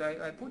this is what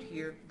I put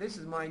here. This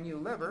is my new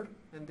lever,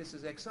 and this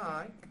is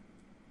xi.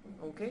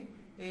 Okay?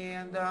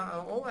 And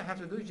all I have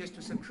to do is just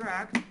to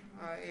subtract,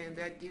 and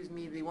that gives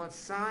me the one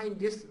signed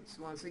distance.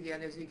 Once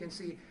again, as you can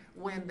see,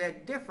 when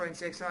that difference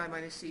xi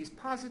minus C is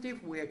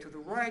positive, we are to the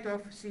right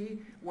of C.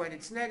 When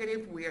it's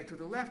negative, we are to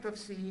the left of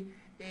C.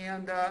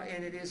 And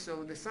it is,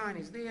 so the sign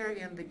is there,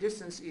 and the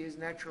distance is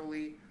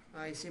naturally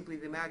simply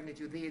the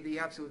magnitude, the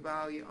absolute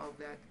value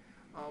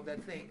of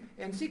that thing.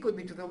 And C could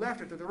be to the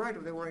left or to the right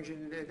of the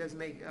origin. It doesn't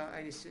make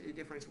any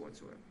difference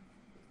whatsoever.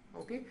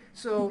 Okay,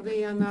 so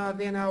then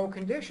our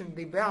condition,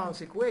 the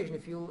balance equation,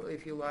 if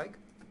you like,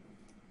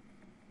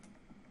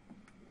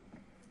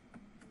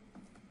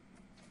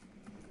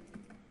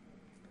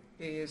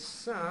 is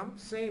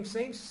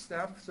same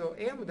stuff. So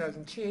M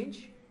doesn't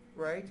change,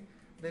 right?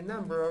 The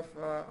number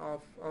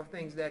of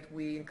things that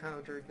we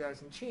encounter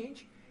doesn't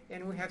change,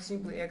 and we have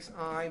simply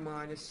xi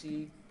minus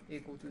C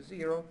equal to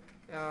 0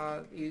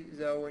 is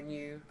our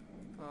new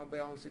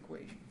balance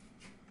equation.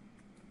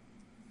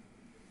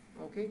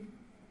 Okay.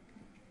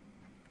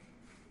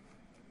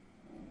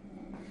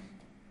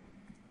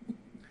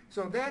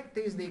 So that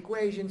is the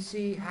equation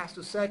C has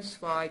to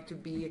satisfy to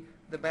be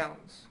the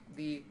balance,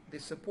 the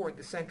support,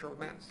 the central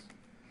mass.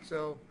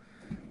 So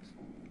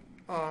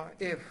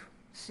if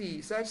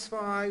C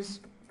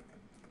satisfies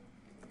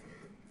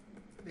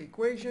the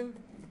equation,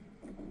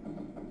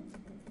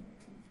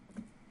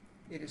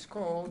 it is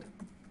called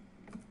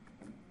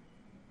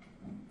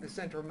the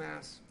central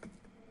mass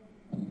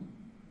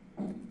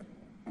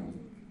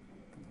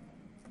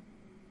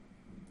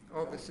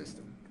of the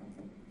system.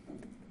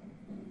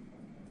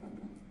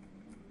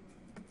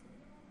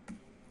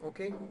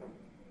 Okay?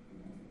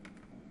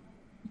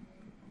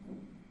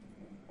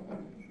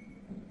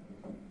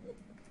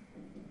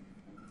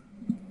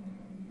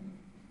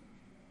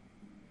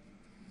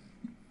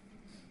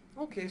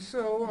 Okay,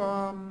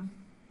 so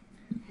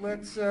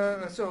let's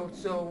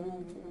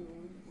so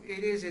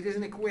it is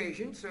an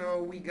equation,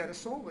 so we got to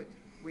solve it.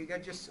 We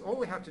got just all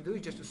we have to do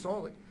is just to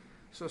solve it.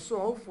 So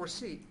solve for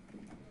C.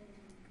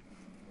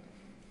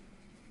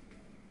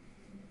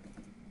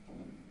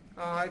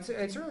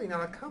 It's really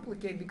not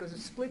complicated because it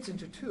splits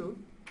into two.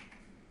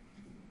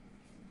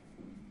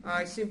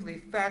 I simply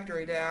factor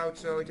it out,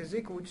 so it is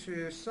equal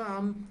to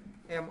sum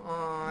mi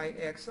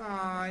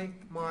xi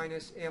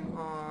minus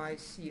mi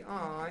ci,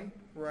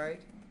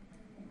 right?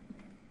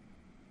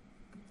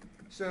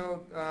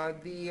 So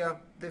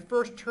the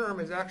first term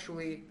is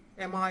actually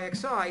mi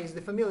xi is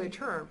the familiar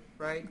term,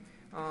 right?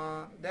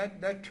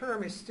 that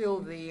term is still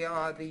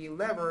the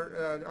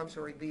lever. I'm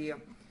sorry, the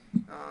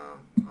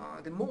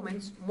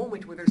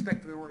moment with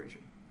respect to the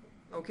origin.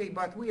 Okay,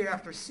 but we are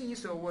after C,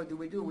 so what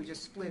do? We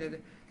just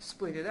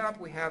split it up.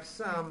 We have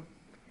sum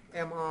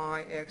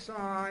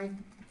mi(xi)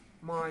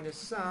 minus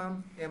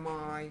sum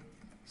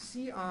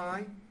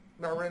mi(ci).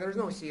 No, there's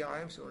no ci.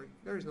 I'm sorry,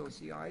 there is no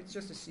ci. It's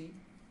just a c,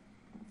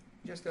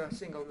 just a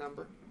single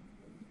number.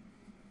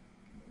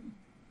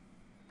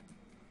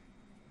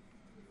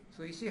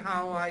 So you see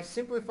how I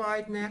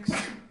simplified next?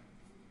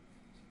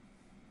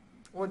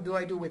 What do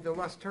I do with the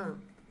last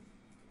term?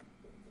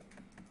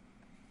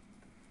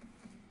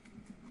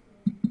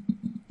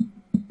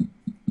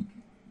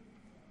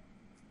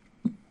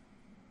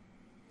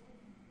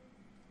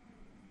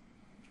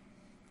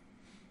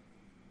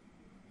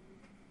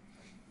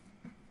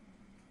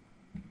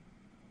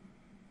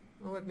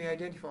 Well, let me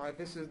identify.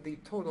 This is the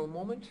total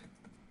moment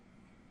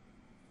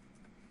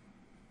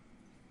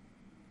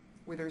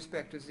with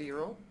respect to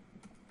 0.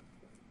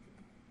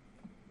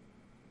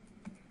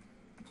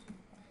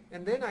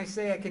 And then I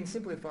say I can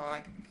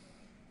simplify.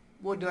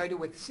 What do I do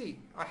with C?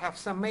 I have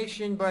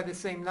summation by the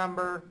same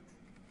number.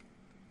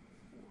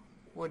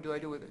 What do I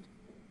do with it?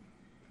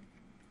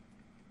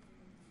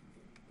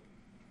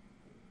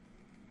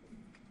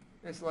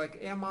 It's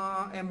like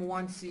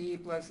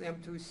M1C plus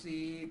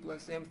M2C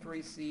plus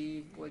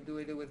M3C. What do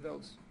I do with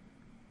those?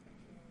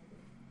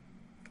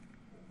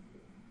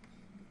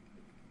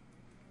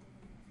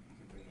 You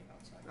can bring it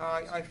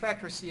outside. I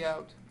factor C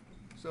out.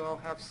 So I'll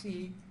have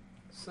C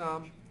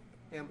sum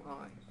Mi.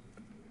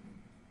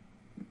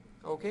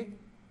 Okay?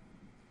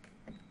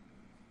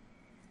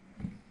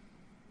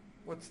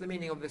 What's the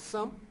meaning of the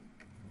sum?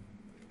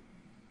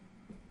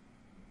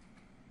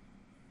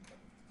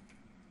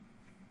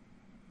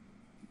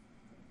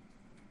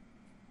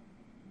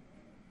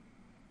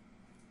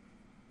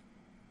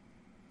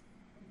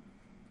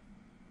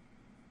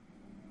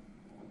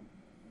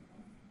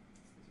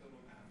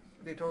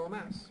 The total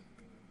mass.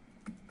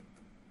 The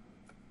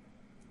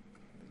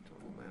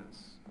total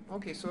mass.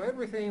 Okay, so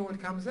everything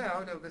what comes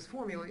out of this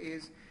formula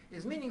is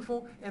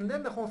meaningful, and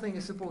then the whole thing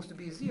is supposed to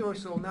be 0,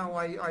 so now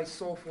I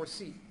solve for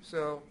C.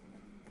 So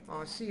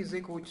C is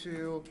equal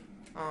to,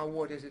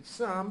 what is it,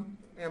 sum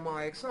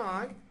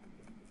mi(xi)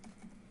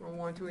 from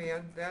 1 to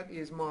n. That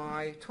is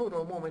my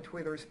total moment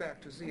with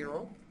respect to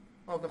 0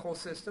 of the whole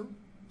system.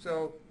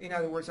 So, in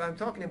other words, I'm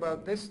talking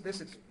about this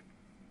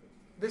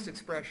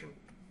expression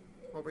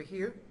over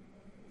here,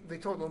 the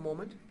total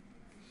moment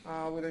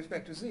with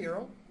respect to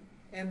 0,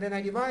 and then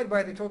I divide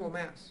by the total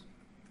mass.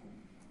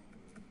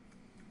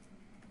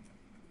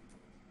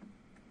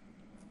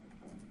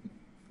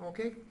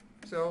 Okay,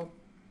 so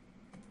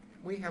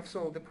we have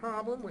solved the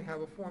problem. We have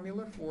a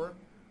formula for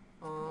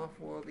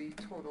the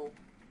total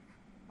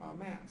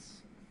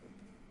mass.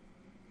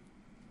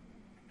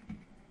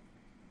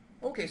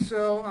 Okay,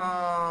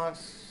 so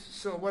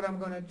so what I'm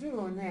going to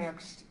do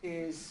next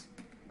is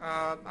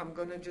I'm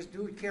going to just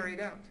carry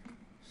it out.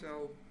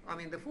 So I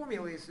mean the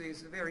formula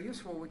is very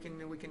useful. We can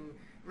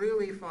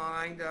really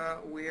find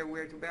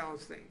where to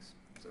balance things.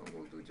 So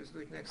we'll just do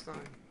it next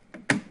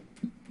time.